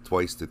sometimes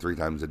 2 to 3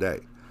 times a day.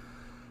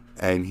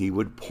 And he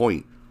would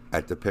point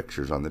at the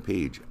pictures on the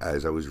page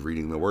as I was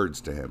reading the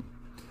words to him.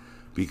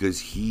 Because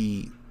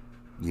he,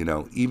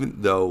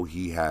 even though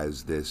he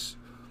has this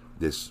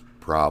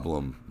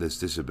problem, this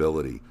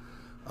disability,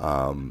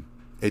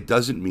 it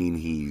doesn't mean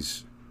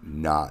he's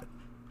not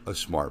a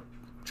smart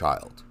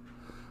child.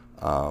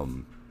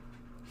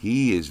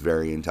 He is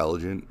very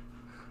intelligent.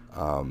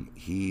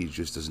 He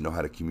just doesn't know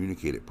how to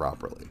communicate it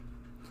properly.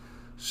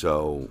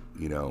 So,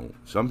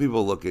 some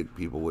people look at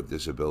people with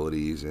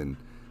disabilities and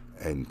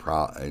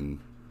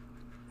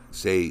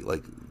say,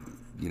 like,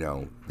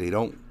 they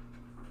don't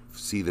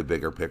see the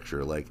bigger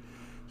picture. Like,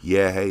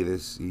 yeah, hey,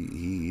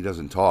 he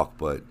doesn't talk,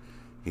 but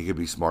he could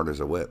be smart as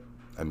a whip.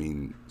 I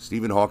mean,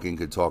 Stephen Hawking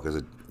could talk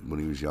when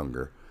he was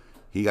younger.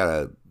 He got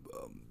a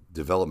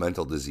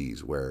developmental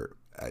disease where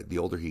the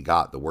older he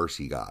got, the worse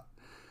he got,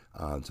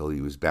 until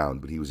he was bound.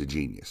 But he was a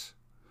genius.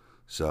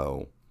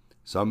 So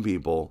some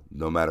people,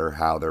 no matter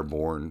how they're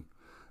born,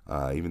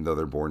 even though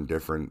they're born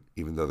different,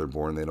 even though they're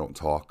born they don't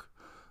talk,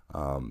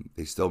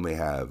 they still may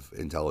have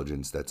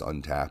intelligence that's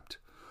untapped,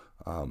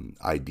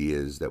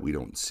 ideas that we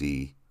don't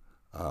see,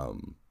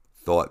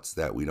 thoughts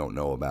that we don't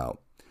know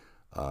about.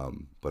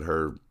 But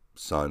her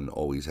son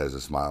always has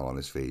a smile on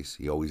his face.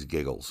 He always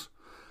giggles.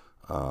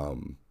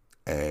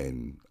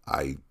 And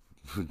I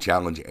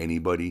challenge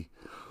anybody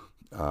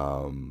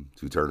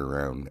to turn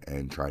around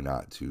and try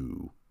not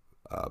to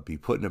be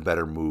put in a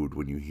better mood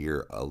when you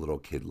hear a little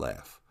kid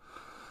laugh,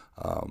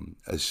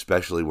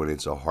 especially when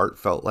it's a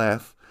heartfelt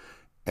laugh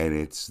and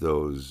it's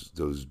those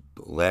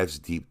laughs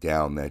deep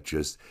down that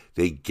just,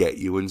 they get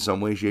you in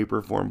some way, shape,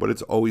 or form, but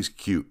it's always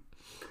cute.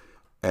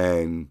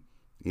 And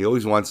he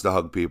always wants to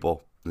hug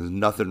people. There's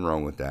nothing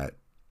wrong with that.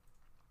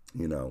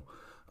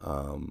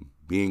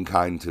 Being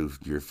kind to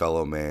your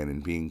fellow man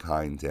and being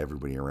kind to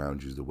everybody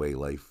around you is the way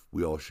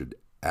we all should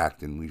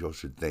act and we all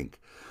should think.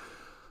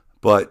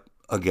 But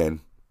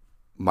again,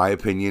 my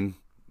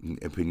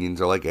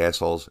opinions are like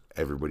assholes.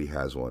 Everybody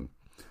has one.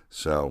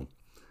 So,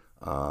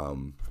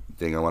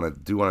 thing I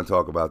want to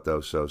talk about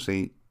though. So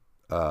St.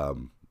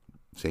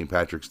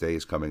 Patrick's Day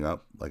is coming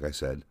up. Like I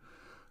said,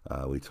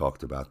 we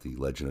talked about the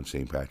legend of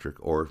St. Patrick,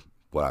 or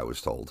what I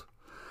was told.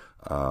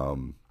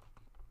 And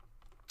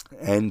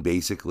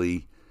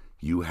basically,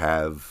 you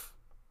have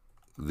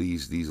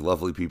these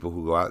lovely people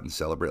who go out and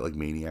celebrate like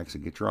maniacs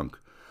and get drunk,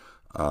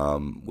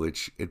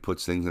 which it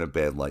puts things in a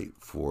bad light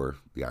for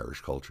the Irish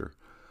culture.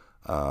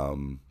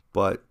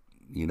 But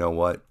you know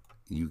what?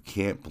 You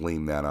can't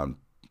blame that on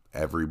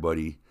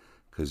everybody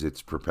because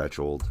it's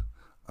perpetual.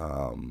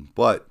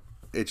 But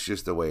it's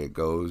just the way it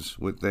goes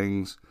with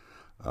things.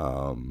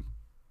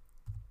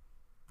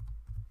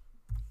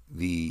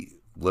 The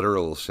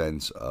literal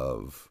sense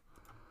of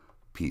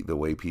the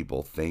way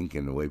people think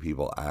and the way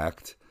people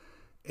act,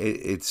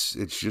 it's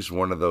just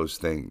one of those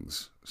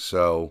things.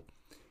 So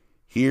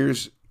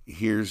here's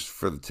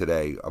for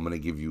today. I'm going to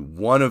give you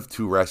one of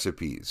two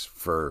recipes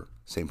for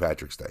St.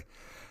 Patrick's Day.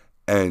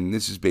 And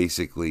this is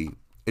basically,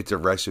 it's a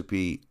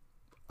recipe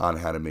on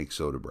how to make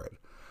soda bread.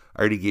 I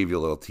already gave you a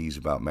little tease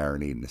about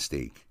marinating a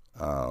steak,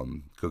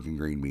 cooking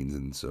green beans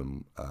and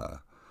some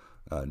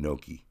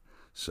gnocchi.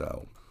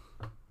 So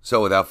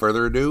without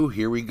further ado,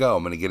 here we go.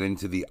 I'm going to get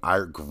into the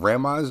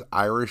Grandma's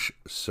Irish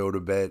soda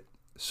bread.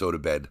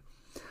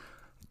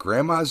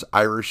 Grandma's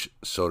Irish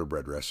soda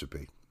bread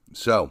recipe.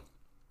 So,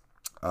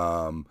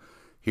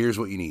 here's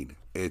what you need.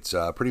 It's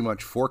pretty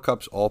much 4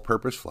 cups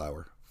all-purpose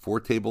flour, 4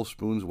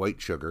 tablespoons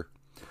white sugar,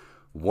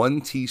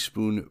 1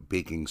 teaspoon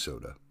baking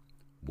soda,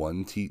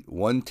 1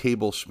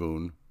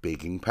 tablespoon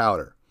baking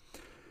powder,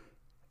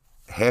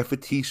 half a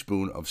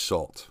teaspoon of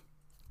salt.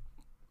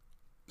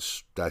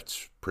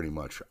 That's pretty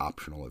much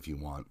optional if you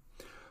want.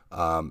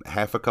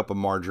 Half a cup of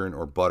margarine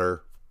or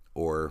butter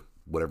or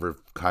whatever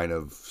kind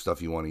of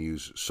stuff you want to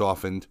use,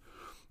 softened.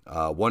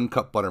 1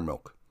 cup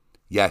buttermilk.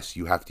 Yes,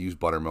 you have to use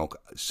buttermilk.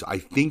 I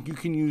think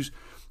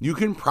you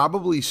can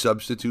probably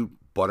substitute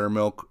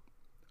buttermilk,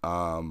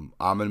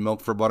 almond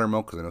milk for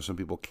buttermilk, because I know some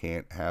people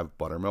can't have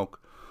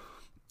buttermilk.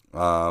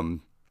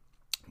 Again,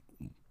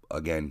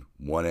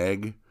 1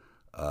 egg,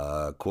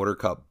 1/4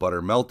 cup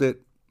butter melted.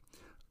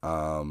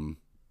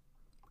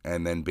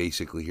 And then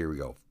basically, here we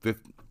go.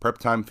 Prep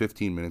time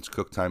 15 minutes,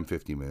 cook time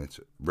 50 minutes,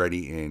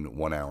 ready in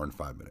 1 hour and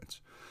 5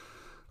 minutes.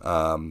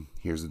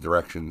 Here's the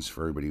directions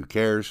for everybody who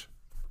cares.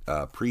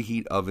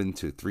 Preheat oven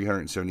to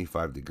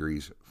 375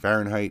 degrees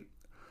Fahrenheit.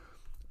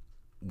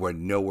 We're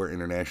nowhere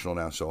international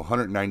now, so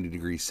 190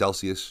 degrees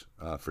Celsius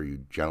for you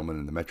gentlemen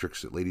in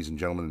the ladies and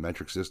gentlemen in the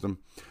metric system.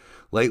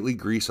 Lightly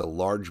grease a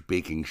large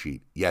baking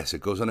sheet. Yes,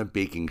 it goes on a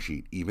baking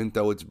sheet. Even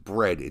though it's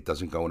bread, it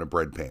doesn't go in a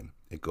bread pan.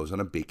 It goes on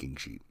a baking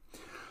sheet.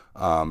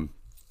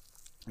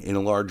 In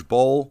a large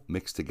bowl,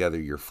 mix together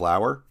your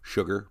flour,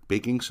 sugar,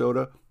 baking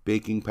soda,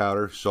 baking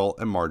powder, salt,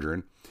 and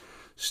margarine.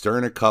 Stir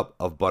in a cup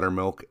of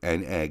buttermilk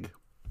and egg,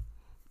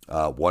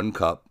 1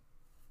 cup.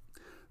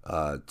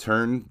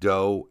 Turn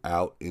dough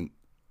out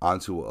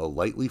onto a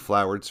lightly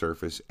floured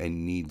surface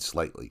and knead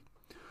slightly.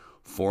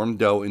 Form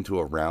dough into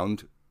a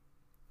round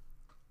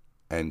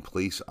and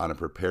place on a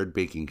prepared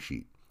baking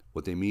sheet.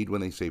 What they mean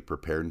when they say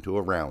prepared into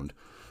a round,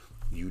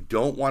 you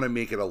don't want to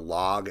make it a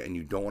log and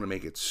you don't want to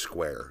make it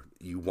square.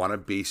 You want to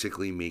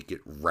basically make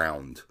it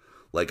round,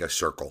 like a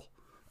circle.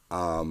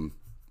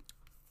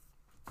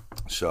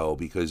 So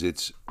because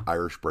it's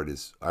Irish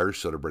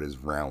soda bread is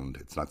round,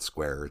 it's not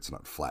square, it's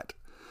not flat.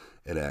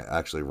 It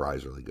actually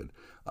rises really good.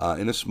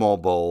 In a small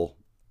bowl,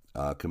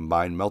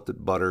 combine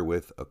melted butter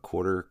with a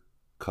quarter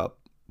cup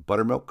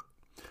buttermilk.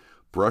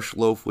 Brush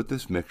loaf with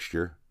this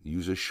mixture.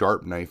 Use a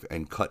sharp knife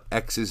and cut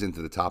X's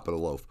into the top of the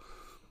loaf.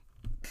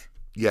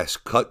 Yes,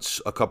 cut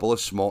a couple of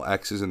small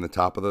X's in the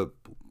top of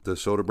the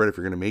soda bread if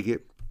you're going to make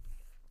it.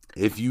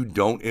 If you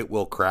don't, it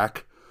will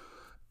crack,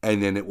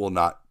 and then it will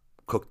not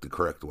cook the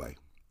correct way.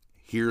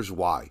 Here's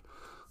why.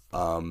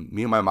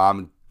 Me and my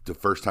mom, the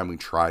first time we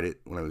tried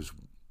it, when I was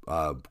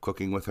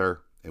cooking with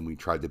her, and we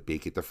tried to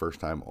bake it the first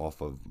time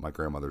off of my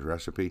grandmother's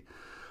recipe,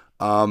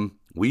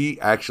 we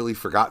actually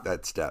forgot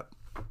that step,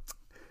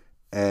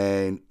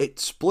 and it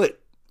split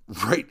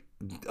right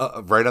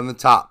on the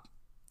top,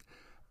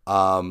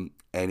 and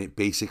it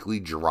basically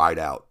dried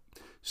out.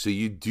 So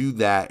you do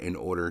that in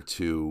order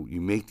to,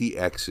 you make the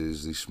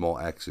X's, these small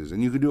X's,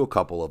 and you can do a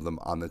couple of them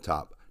on the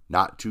top,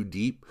 not too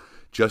deep,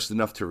 just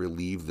enough to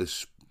relieve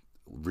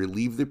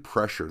the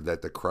pressure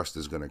that the crust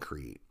is going to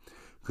create.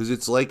 Because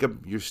it's like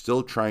you're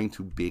still trying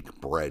to bake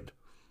bread,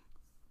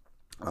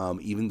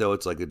 even though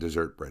it's like a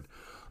dessert bread.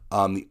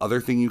 The other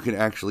thing you can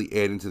actually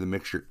add into the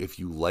mixture, if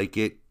you like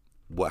it,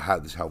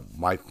 how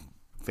my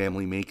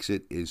family makes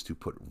it, is to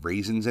put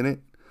raisins in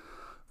it.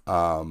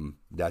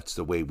 That's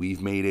the way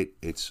we've made it.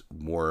 It's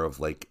more of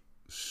like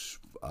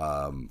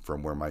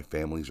from where my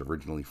family's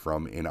originally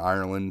from in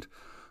Ireland.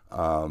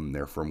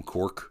 They're from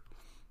Cork,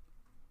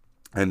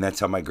 and that's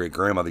how my great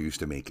grandmother used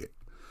to make it.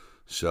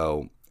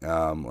 So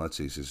let's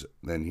see.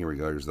 Then here we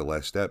go. Here's the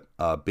last step.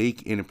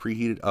 Bake in a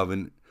preheated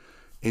oven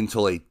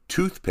until a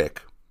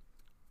toothpick,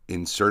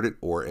 insert it,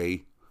 or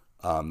they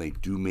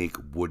do make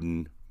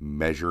wooden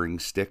measuring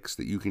sticks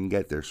that you can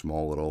get. They're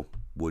small little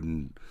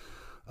wooden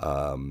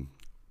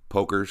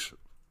pokers.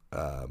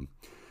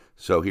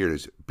 So here it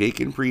is. Bake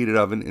in preheated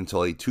oven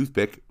until a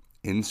toothpick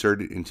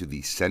inserted into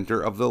the center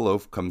of the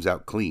loaf comes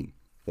out clean.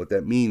 What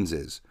that means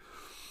is,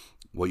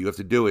 what you have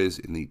to do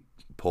is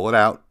pull it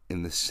out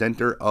in the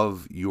center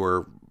of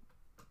your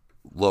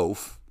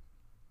loaf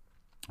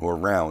or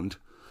round.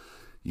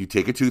 You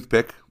take a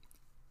toothpick,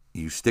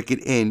 you stick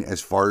it in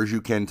as far as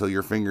you can till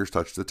your fingers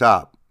touch the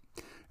top,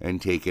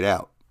 and take it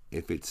out.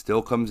 If it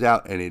still comes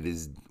out and it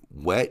is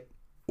wet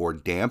or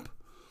damp,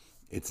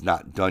 it's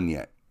not done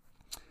yet.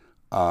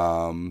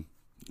 Until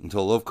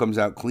the loaf comes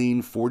out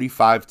clean,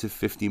 45 to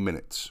 50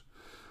 minutes.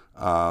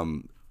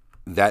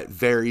 That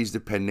varies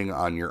depending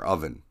on your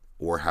oven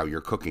or how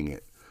you're cooking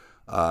it.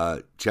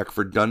 Check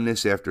for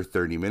doneness after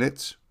 30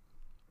 minutes.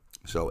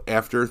 So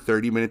after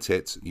 30 minutes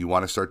hits, you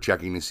want to start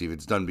checking to see if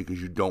it's done,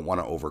 because you don't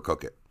want to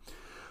overcook it.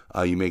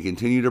 You may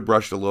continue to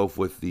brush the loaf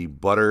with the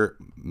butter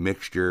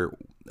mixture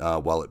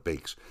while it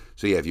bakes.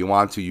 So yeah, if you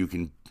want to, you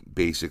can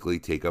basically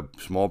take a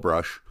small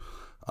brush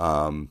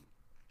and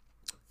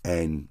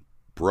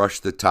brush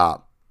the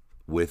top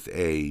with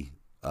the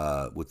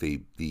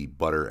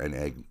butter and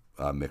egg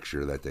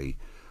mixture that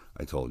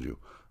I told you.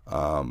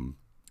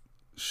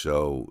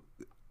 So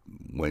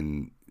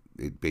when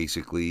it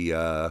basically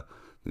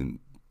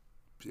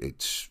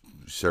it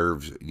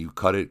serves, you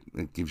cut it,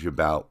 it gives you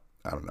about,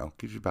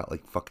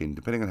 like fucking,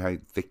 depending on how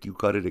thick you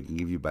cut it, it can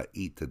give you about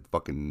 8 to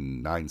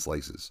fucking 9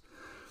 slices.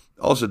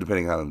 Also,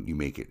 depending on how you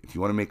make it. If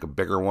you want to make a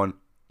bigger one,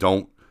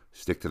 don't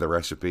stick to the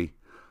recipe,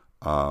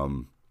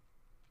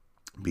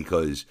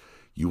 because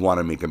you want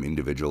to make them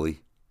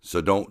individually.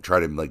 So don't try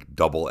to like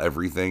double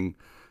everything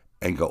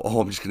and go, oh,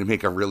 I'm just going to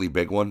make a really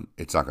big one.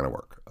 It's not going to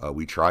work.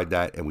 We tried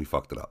that and we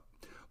fucked it up.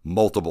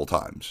 Multiple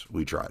times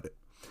we tried it.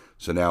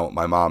 So now what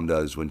my mom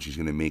does when she's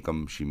going to make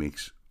them,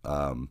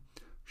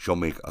 she'll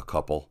make a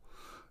couple.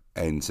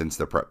 And since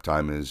the prep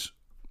time is,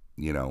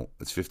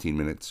 it's 15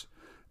 minutes,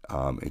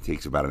 it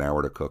takes about an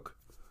hour to cook.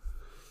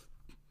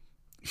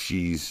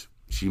 She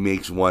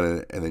makes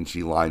one and then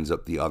she lines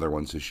up the other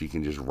one so she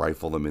can just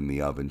rifle them in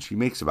the oven. She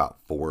makes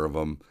about 4 of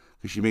them,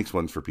 because she makes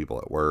ones for people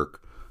at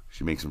work.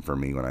 She makes them for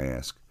me when I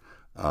ask.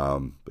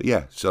 But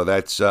yeah, so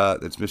that's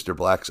Mr.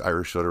 Black's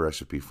Irish soda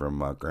recipe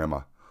from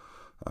Grandma.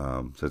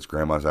 So it's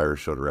Grandma's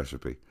Irish soda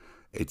recipe.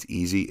 It's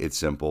easy. It's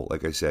simple.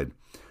 Like I said,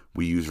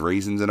 we use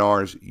raisins in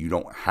ours. You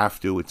don't have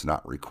to. It's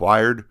not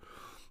required.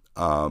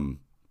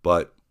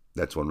 But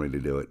that's one way to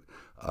do it.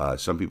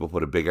 Some people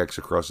put a big X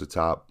across the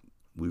top.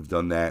 We've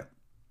done that.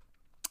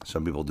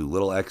 Some people do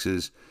little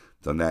X's.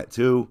 Done that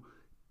too.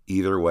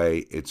 Either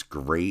way, it's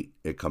great.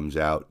 It comes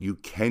out. You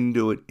can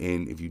do it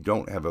if you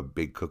don't have a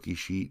big cookie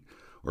sheet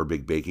or a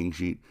big baking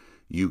sheet,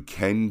 you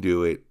can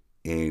do it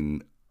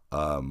in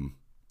a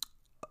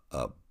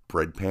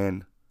bread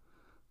pan,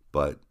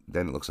 but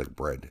then it looks like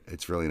bread.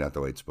 It's really not the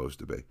way it's supposed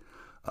to be.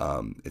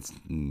 It's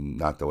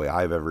not the way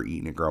I've ever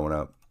eaten it growing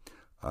up.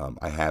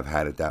 I have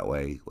had it that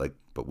way,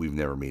 but we've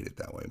never made it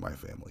that way, my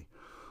family.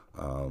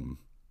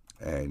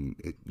 And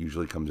it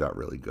usually comes out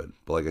really good.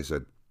 But like I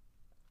said,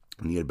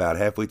 when you get about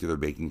halfway through the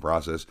baking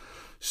process,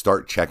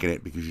 start checking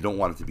it, because you don't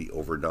want it to be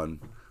overdone.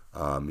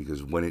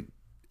 Because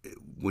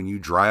when you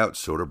dry out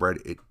soda bread,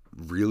 it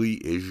really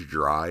is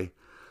dry.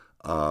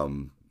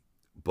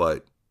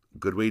 But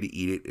good way to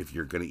eat it, if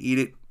you're going to eat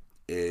it,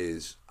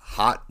 is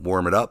hot,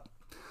 warm it up.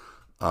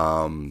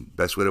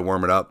 Best way to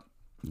warm it up,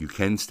 you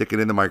can stick it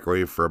in the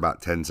microwave for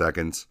about 10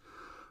 seconds.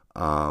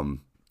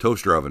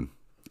 Toaster oven,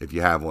 if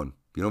you have one.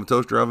 If you don't have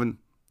a toaster oven,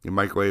 your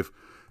microwave,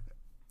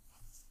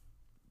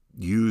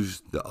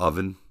 use the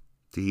oven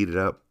to heat it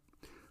up.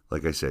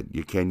 Like I said,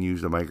 you can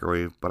use the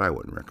microwave, but I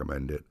wouldn't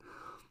recommend it.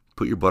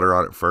 Put your butter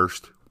on it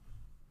first.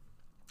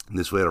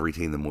 This way it'll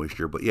retain the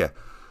moisture. But yeah,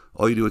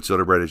 all you do with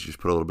soda bread is just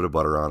put a little bit of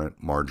butter on it,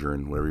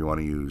 margarine, whatever you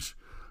want to use,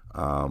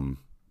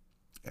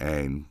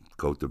 and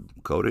coat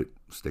it,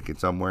 stick it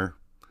somewhere.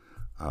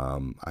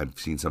 I've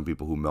seen some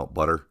people who melt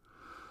butter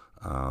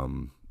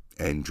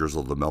and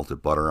drizzle the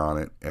melted butter on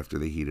it after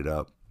they heat it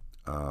up.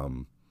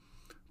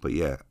 But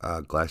yeah,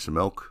 a glass of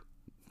milk,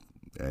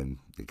 and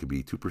it could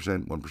be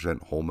 2%,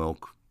 1% whole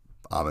milk,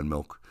 almond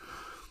milk,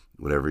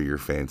 whatever you're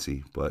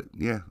fancy. But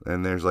yeah,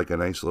 and there's like a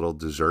nice little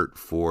dessert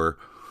for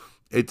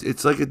it.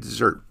 It's like a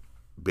dessert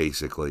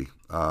basically,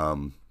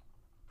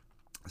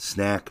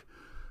 snack.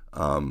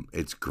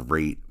 It's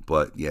great.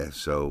 But yeah,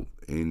 so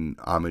in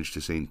homage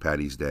to St.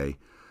 Patty's Day,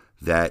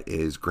 that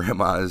is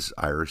Grandma's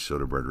Irish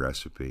soda bread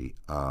recipe.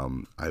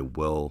 I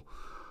will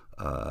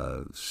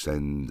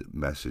send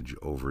message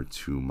over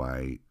to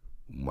my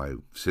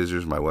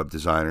scissors, my web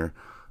designer,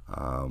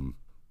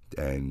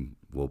 and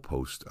we'll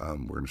post. We're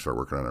going to start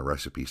working on a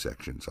recipe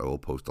section, so I will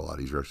post a lot of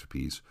these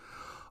recipes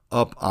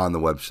up on the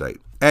website.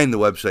 And the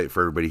website,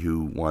 for everybody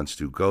who wants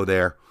to go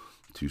there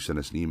to send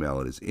us an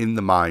email, it is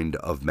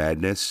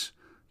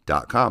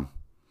inthemindofmadness.com.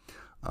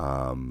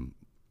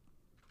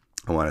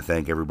 I want to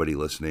thank everybody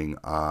listening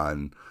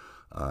on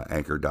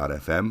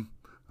anchor.fm,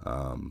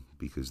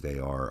 because they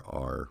are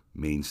our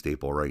main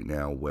staple right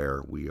now,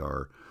 where we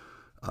are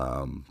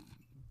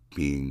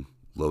being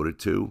loaded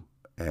to,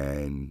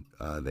 and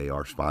they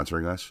are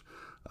sponsoring us.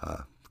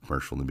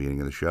 Commercial in the beginning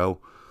of the show.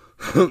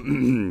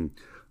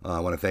 I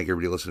want to thank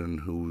everybody listening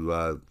who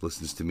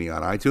listens to me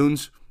on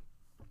iTunes,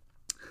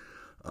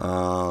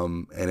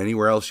 and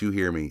anywhere else you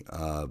hear me.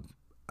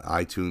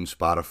 iTunes,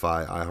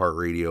 Spotify,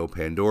 iHeartRadio,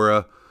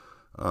 Pandora,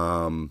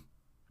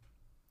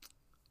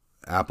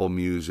 Apple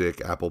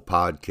Music, Apple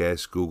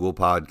Podcasts, Google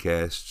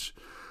Podcasts,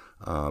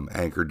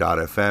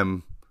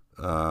 Anchor.fm.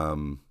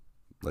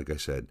 Like I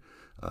said,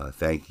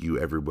 thank you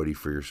everybody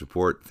for your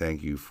support.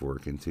 Thank you for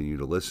continuing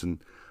to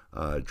listen.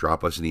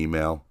 Drop us an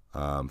email.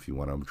 If you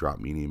want to drop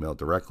me an email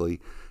directly,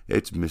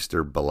 it's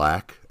Mr.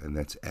 Black, and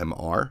that's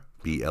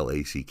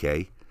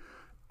MrBlack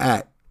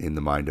at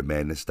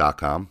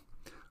inthemindofmadness.com.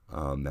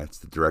 That's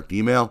the direct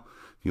email.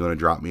 If you want to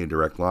drop me a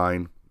direct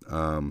line,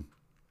 or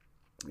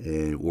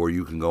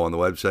you can go on the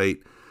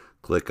website,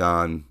 click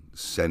on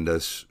send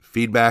us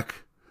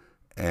feedback,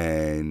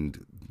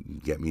 and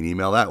get me an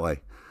email that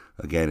way.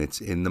 Again, it's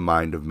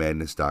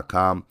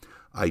inthemindofmadness.com.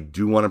 I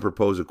do want to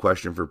propose a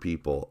question for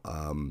people.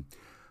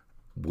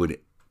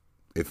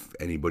 If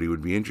anybody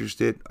would be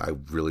interested, I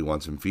really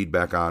want some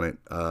feedback on it.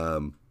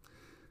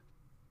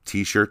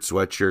 T-shirts,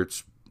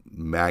 sweatshirts,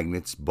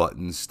 magnets,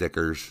 buttons,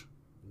 stickers.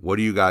 What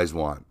do you guys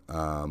want?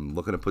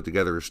 Looking to put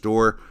together a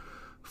store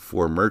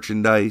for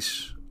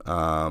merchandise,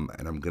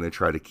 and I'm going to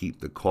try to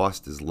keep the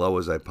cost as low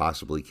as I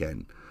possibly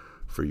can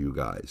for you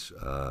guys,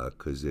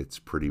 because it's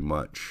pretty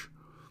much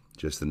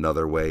just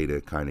another way to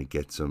kind of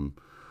get some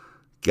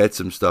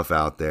stuff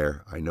out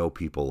there. I know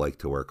people like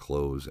to wear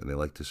clothes, and they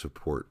like to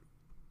support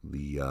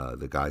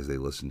the guys they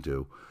listen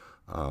to.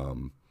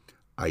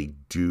 I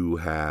do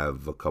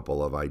have a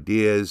couple of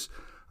ideas.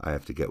 I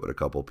have to get with a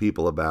couple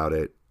people about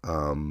it.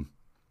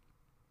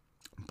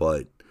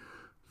 But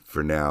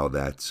for now,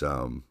 that's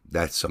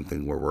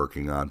something we're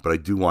working on. But I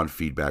do want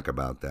feedback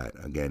about that.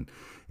 Again,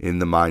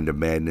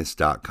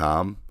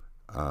 inthemindofmadness.com.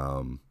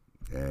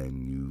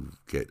 And you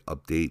get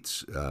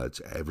updates.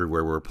 It's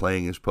everywhere we're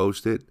playing is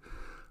posted.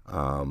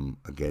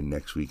 Again,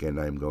 next weekend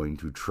I'm going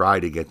to try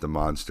to get the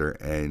Monster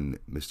and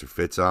Mr.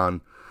 Fitz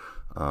on,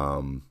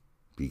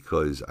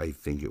 because I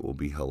think it will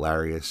be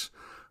hilarious.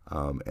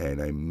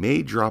 And I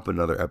may drop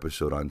another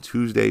episode on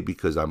Tuesday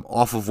because I'm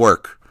off of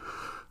work.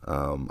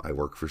 I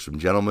work for some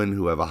gentlemen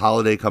who have a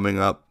holiday coming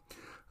up.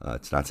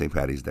 It's not St.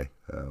 Patty's Day.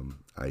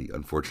 I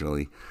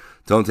unfortunately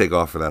don't take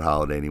off for that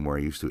holiday anymore.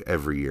 I used to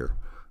every year.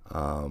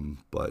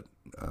 But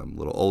I'm a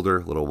little older,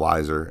 a little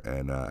wiser,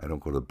 and I don't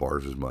go to the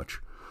bars as much.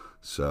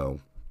 So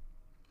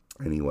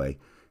anyway,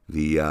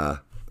 the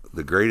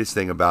greatest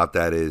thing about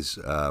that is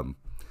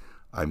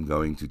I'm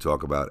going to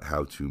talk about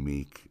how to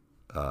make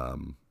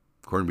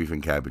corned beef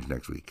and cabbage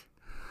next week.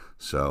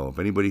 So if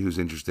anybody who's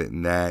interested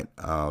in that,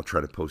 I'll try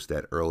to post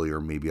that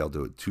earlier. Maybe I'll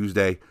do it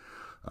Tuesday,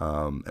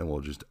 and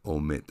we'll just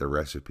omit the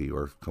recipe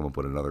or come up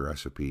with another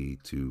recipe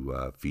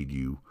to feed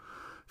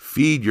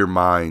your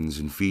minds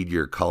and feed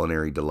your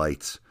culinary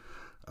delights.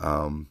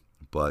 And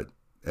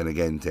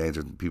again, to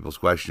answer people's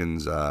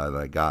questions that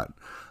I got,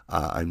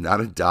 I'm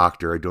not a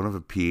doctor. I don't have a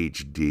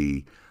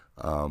PhD.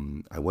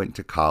 I went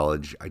to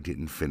college. I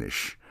didn't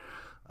finish.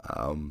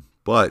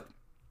 But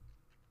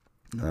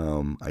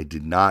I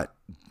did not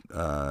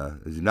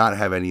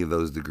have any of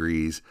those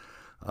degrees.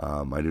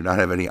 I do not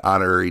have any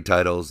honorary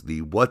titles.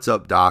 The What's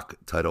Up Doc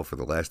title for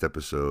the last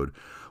episode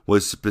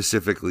was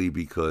specifically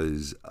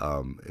because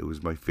it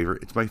was my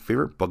favorite. It's my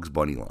favorite Bugs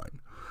Bunny line.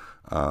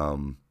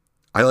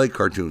 I like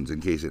cartoons,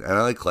 and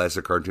I like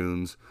classic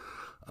cartoons.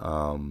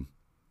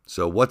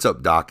 So What's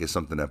Up Doc is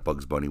something that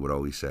Bugs Bunny would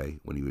always say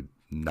when he would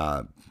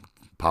not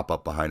pop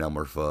up behind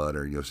Elmer Fudd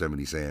or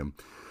Yosemite Sam,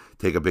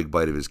 take a big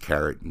bite of his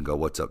carrot and go,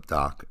 "What's up,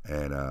 Doc?"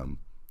 And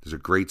there's a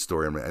great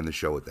story. I'm going to end the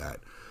show with that.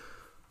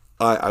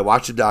 I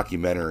watched a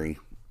documentary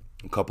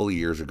a couple of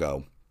years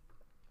ago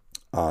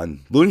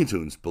on Looney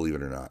Tunes, believe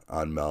it or not,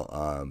 on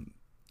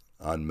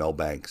Mel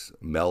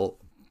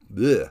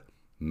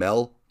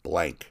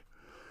Blanc.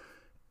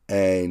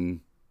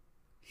 And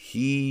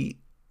he,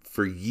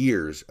 for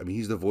years, I mean,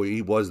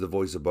 he was the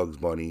voice of Bugs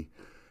Bunny.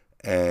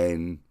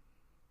 And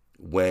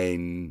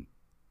when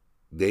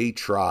they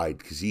tried,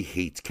 because he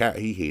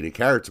hated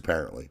carrots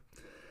apparently.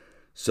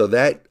 So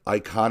that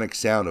iconic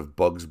sound of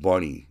Bugs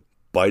Bunny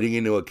biting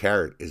into a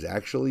carrot is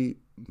actually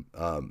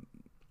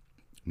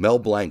Mel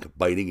Blanc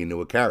biting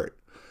into a carrot,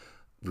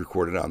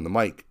 recorded on the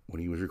mic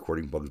when he was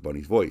recording Bugs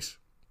Bunny's voice.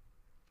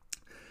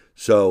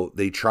 So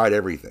they tried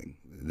everything.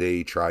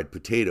 They tried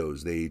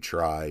potatoes. They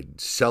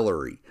tried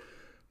celery.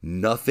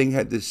 Nothing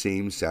had the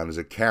same sound as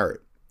a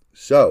carrot.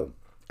 So,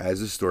 as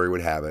the story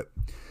would have it,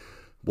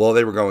 while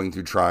they were going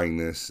through trying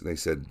this, they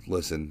said,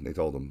 listen, they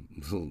told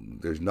him,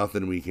 there's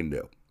nothing we can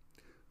do.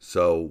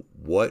 So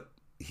what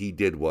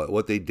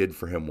they did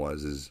for him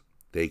is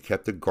they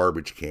kept a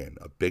garbage can,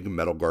 a big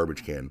metal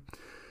garbage can,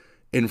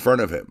 in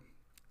front of him,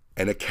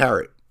 and a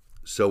carrot.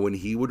 So when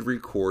he would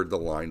record the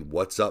line,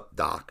 "What's up,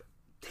 Doc?"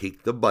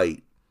 take the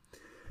bite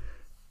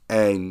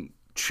and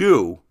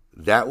chew,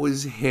 that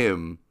was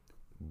him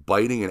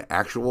biting an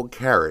actual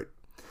carrot,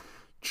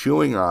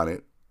 chewing on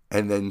it,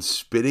 and then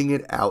spitting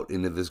it out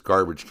into this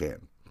garbage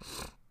can.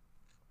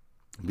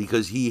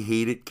 Because he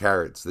hated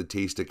carrots, the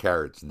taste of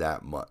carrots,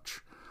 that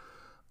much.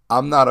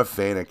 I'm not a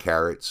fan of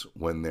carrots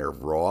when they're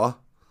raw.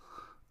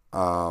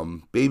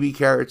 Baby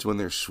carrots, when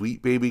they're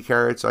sweet baby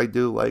carrots, I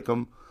do like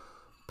them.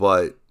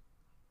 But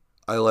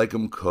I like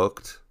them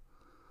cooked.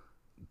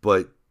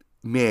 But,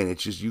 man,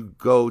 it's just you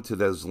go to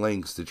those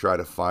lengths to try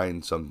to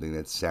find something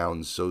that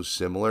sounds so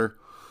similar.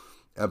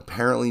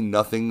 Apparently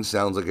nothing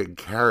sounds like a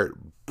carrot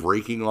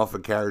breaking off a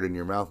carrot in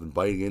your mouth and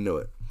biting into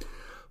it.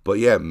 But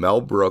yeah, Mel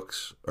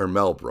Blanc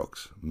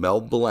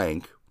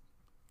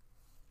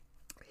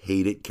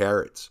hated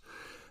carrots.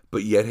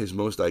 But yet his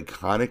most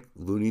iconic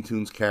Looney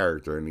Tunes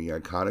character and the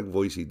iconic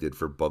voice he did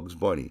for Bugs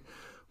Bunny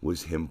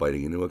was him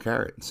biting into a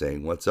carrot and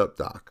saying, "What's up,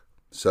 Doc?"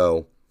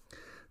 So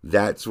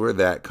that's where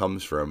that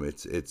comes from.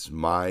 It's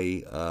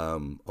my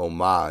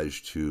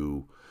homage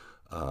to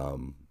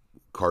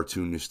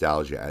cartoon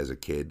nostalgia as a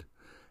kid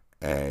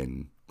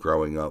and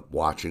growing up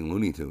watching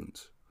Looney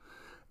Tunes.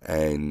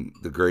 And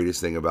the greatest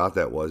thing about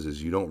that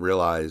is you don't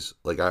realize,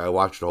 like I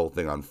watched the whole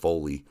thing on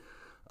Foley,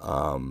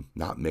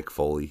 not Mick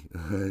Foley,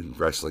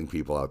 wrestling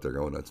people out there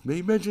going nuts.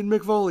 May mention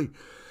Mick Foley.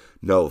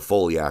 No,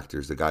 Foley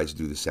actors, the guys who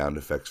do the sound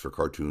effects for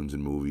cartoons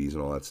and movies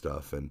and all that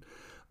stuff, and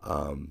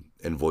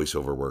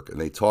voiceover work. And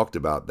they talked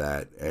about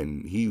that,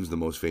 and he was the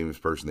most famous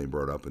person they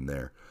brought up in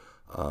there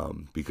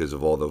because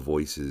of all the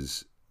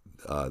voices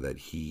that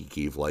he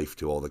gave life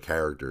to, all the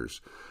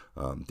characters.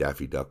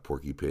 Daffy Duck,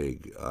 Porky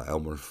Pig,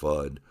 Elmer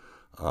Fudd,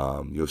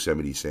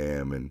 Yosemite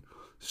Sam, and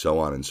so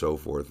on and so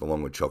forth,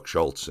 along with Chuck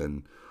Schultz.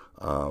 And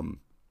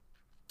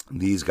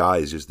these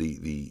guys, just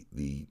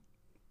the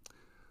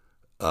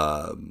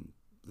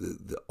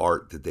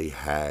art that they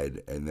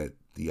had and that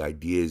the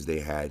ideas they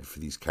had for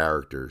these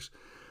characters,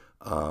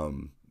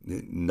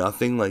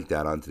 nothing like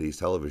that on today's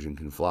television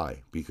can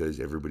fly because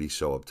everybody's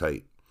so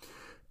uptight.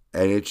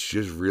 And it's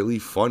just really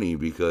funny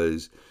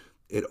because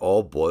it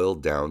all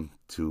boiled down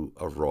to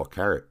a raw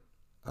carrot.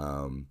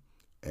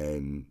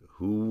 And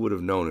who would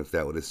have known if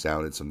that would have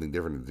sounded something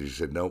different? They just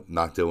said, nope,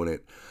 not doing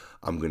it.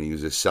 I'm going to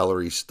use a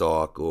celery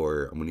stalk,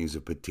 or I'm going to use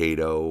a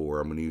potato,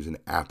 or I'm going to use an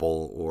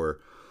apple, or,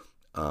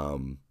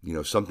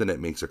 something that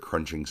makes a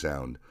crunching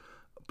sound.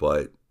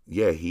 But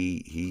yeah,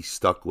 he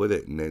stuck with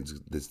it. And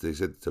they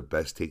said it's the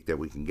best take that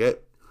we can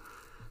get.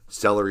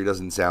 Celery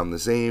doesn't sound the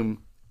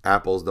same.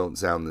 Apples don't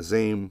sound the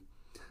same.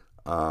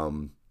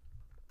 And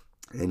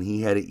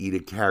he had to eat a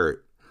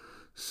carrot.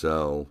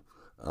 So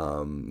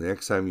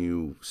next time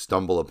you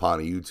stumble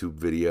upon a YouTube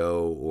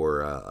video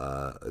or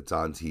it's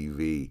on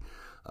TV,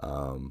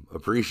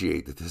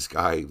 appreciate that this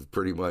guy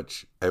pretty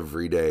much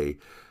every day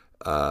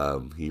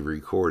he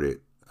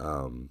recorded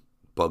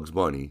Bugs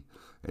Bunny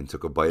and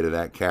took a bite of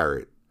that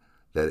carrot.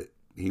 That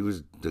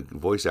the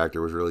voice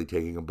actor was really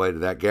taking a bite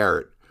of that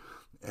carrot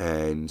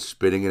and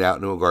spitting it out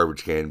into a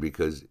garbage can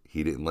because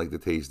he didn't like the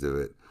taste of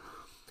it.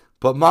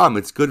 But Mom,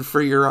 it's good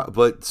for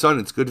son,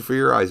 it's good for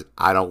your eyes.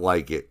 I don't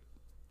like it.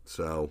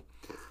 So,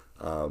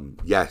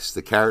 yes,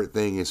 the carrot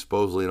thing is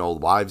supposedly an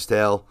old wives'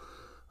 tale.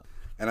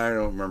 And I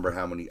don't remember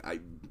how many.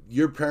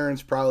 Your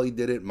parents probably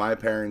did it. My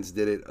parents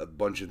did it a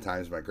bunch of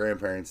times. My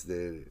grandparents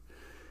did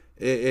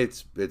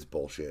it. It's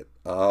bullshit.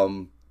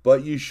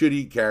 But you should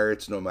eat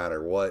carrots no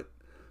matter what.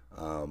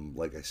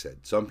 Like I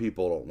said, some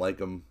people don't like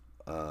them.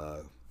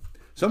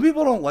 Some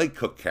people don't like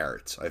cooked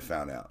carrots, I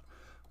found out.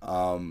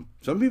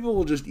 Some people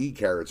will just eat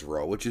carrots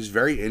raw, which is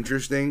very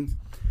interesting,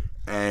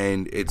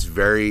 and it's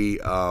very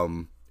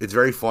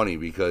funny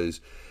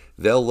because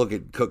they'll look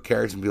at cooked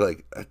carrots and be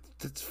like,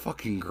 "That's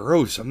fucking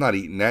gross. I'm not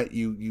eating that.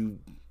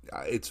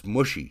 It's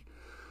mushy."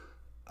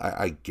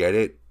 I get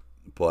it,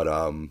 but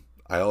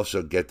I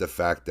also get the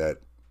fact that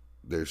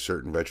there's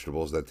certain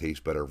vegetables that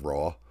taste better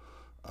raw.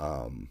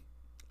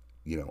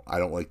 I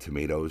don't like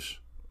tomatoes,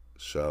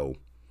 so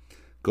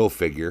go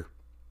figure.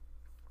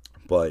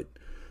 But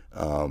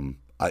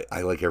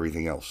I like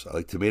everything else. I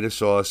like tomato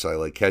sauce. I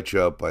like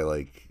ketchup. I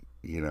like,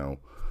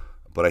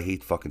 but I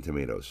hate fucking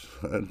tomatoes.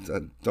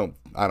 I don't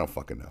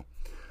fucking know.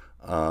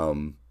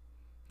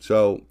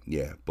 So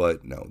yeah,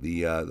 but no,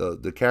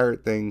 the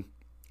carrot thing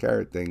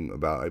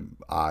about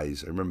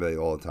eyes. I remember that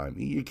all the time.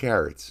 Eat your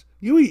carrots.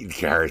 You eat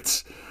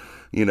carrots.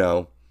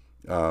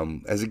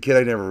 As a kid,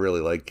 I never really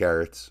liked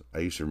carrots. I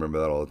used to remember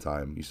that all the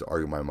time. I used to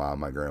argue with my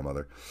mom, my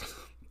grandmother.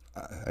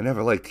 I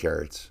never liked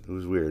carrots. It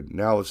was weird.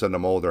 Now all of a sudden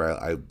I'm older.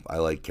 I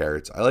like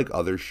carrots. I like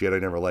other shit I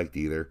never liked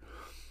either.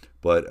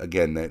 But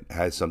again, that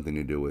has something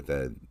to do with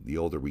that. The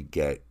older we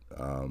get,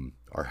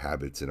 our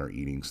habits and our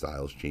eating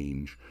styles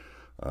change.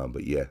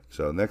 But yeah,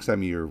 so next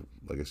time you're,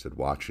 like I said,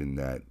 watching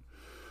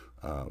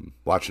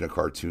a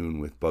cartoon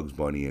with Bugs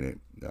Bunny in it,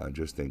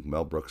 just think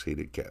Mel Brooks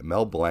hated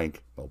Mel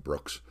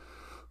Brooks.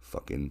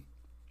 Fucking,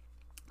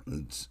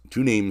 it's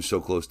two names so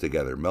close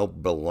together. Mel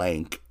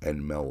Blanc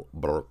and Mel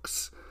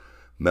Brooks.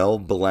 Mel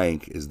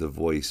Blanc is the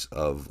voice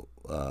of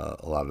a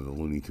lot of the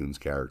Looney Tunes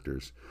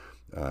characters.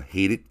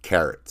 Hated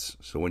carrots.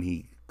 So when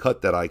he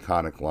cut that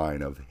iconic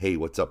line of, "Hey,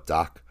 what's up,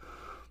 Doc?"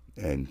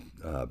 and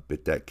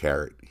bit that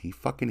carrot, he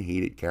fucking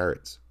hated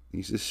carrots. He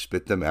used to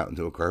spit them out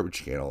into a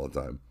garbage can all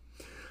the time.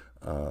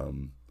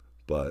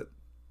 But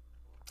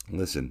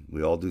listen,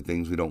 we all do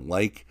things we don't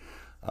like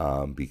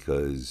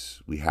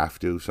because we have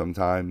to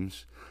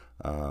sometimes.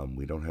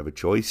 We don't have a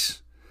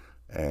choice.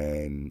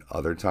 And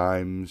other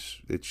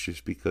times it's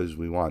just because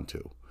we want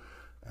to.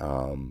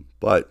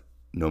 But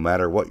no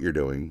matter what you're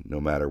doing, no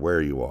matter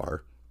where you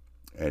are,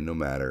 and no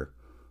matter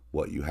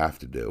what you have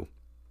to do,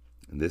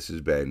 and this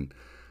has been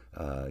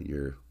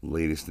your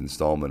latest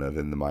installment of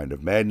In the Mind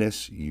of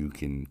Madness. You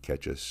can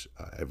catch us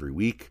every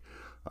week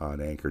on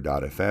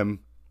Anchor.fm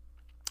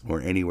or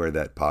anywhere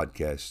that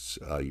podcasts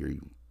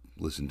you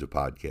listen to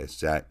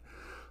podcasts at.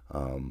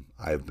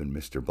 I've been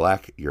Mr.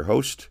 Black, your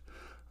host.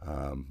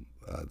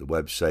 The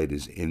website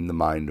is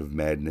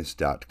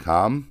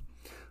inthemindofmadness.com.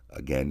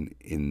 Again,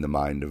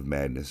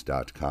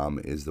 inthemindofmadness.com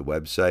is the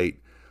website.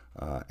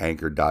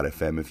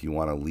 Anchor.fm if you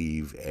want to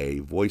leave a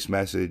voice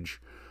message.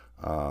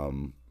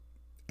 And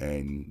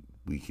I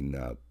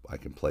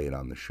can play it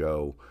on the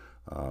show.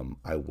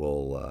 I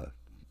will,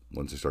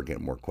 once I start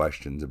getting more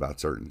questions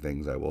about certain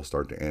things, I will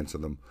start to answer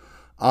them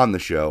on the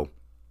show.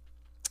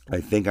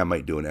 I think I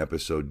might do an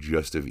episode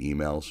just of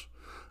emails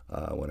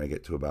when I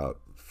get to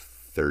about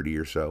 30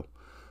 or so.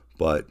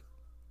 But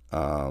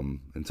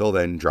until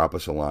then, drop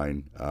us a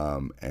line.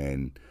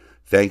 And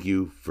thank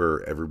you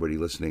for everybody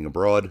listening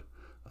abroad.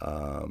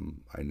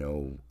 I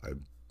know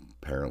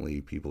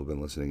apparently people have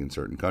been listening in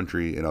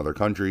other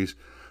countries.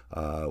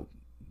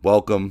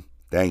 Welcome.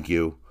 Thank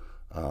you.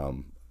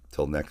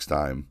 Till next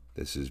time,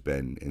 this has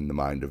been In the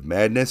Mind of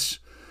Madness.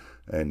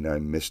 And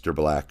I'm Mr.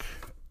 Black.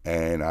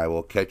 And I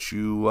will catch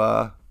you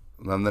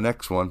on the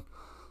next one.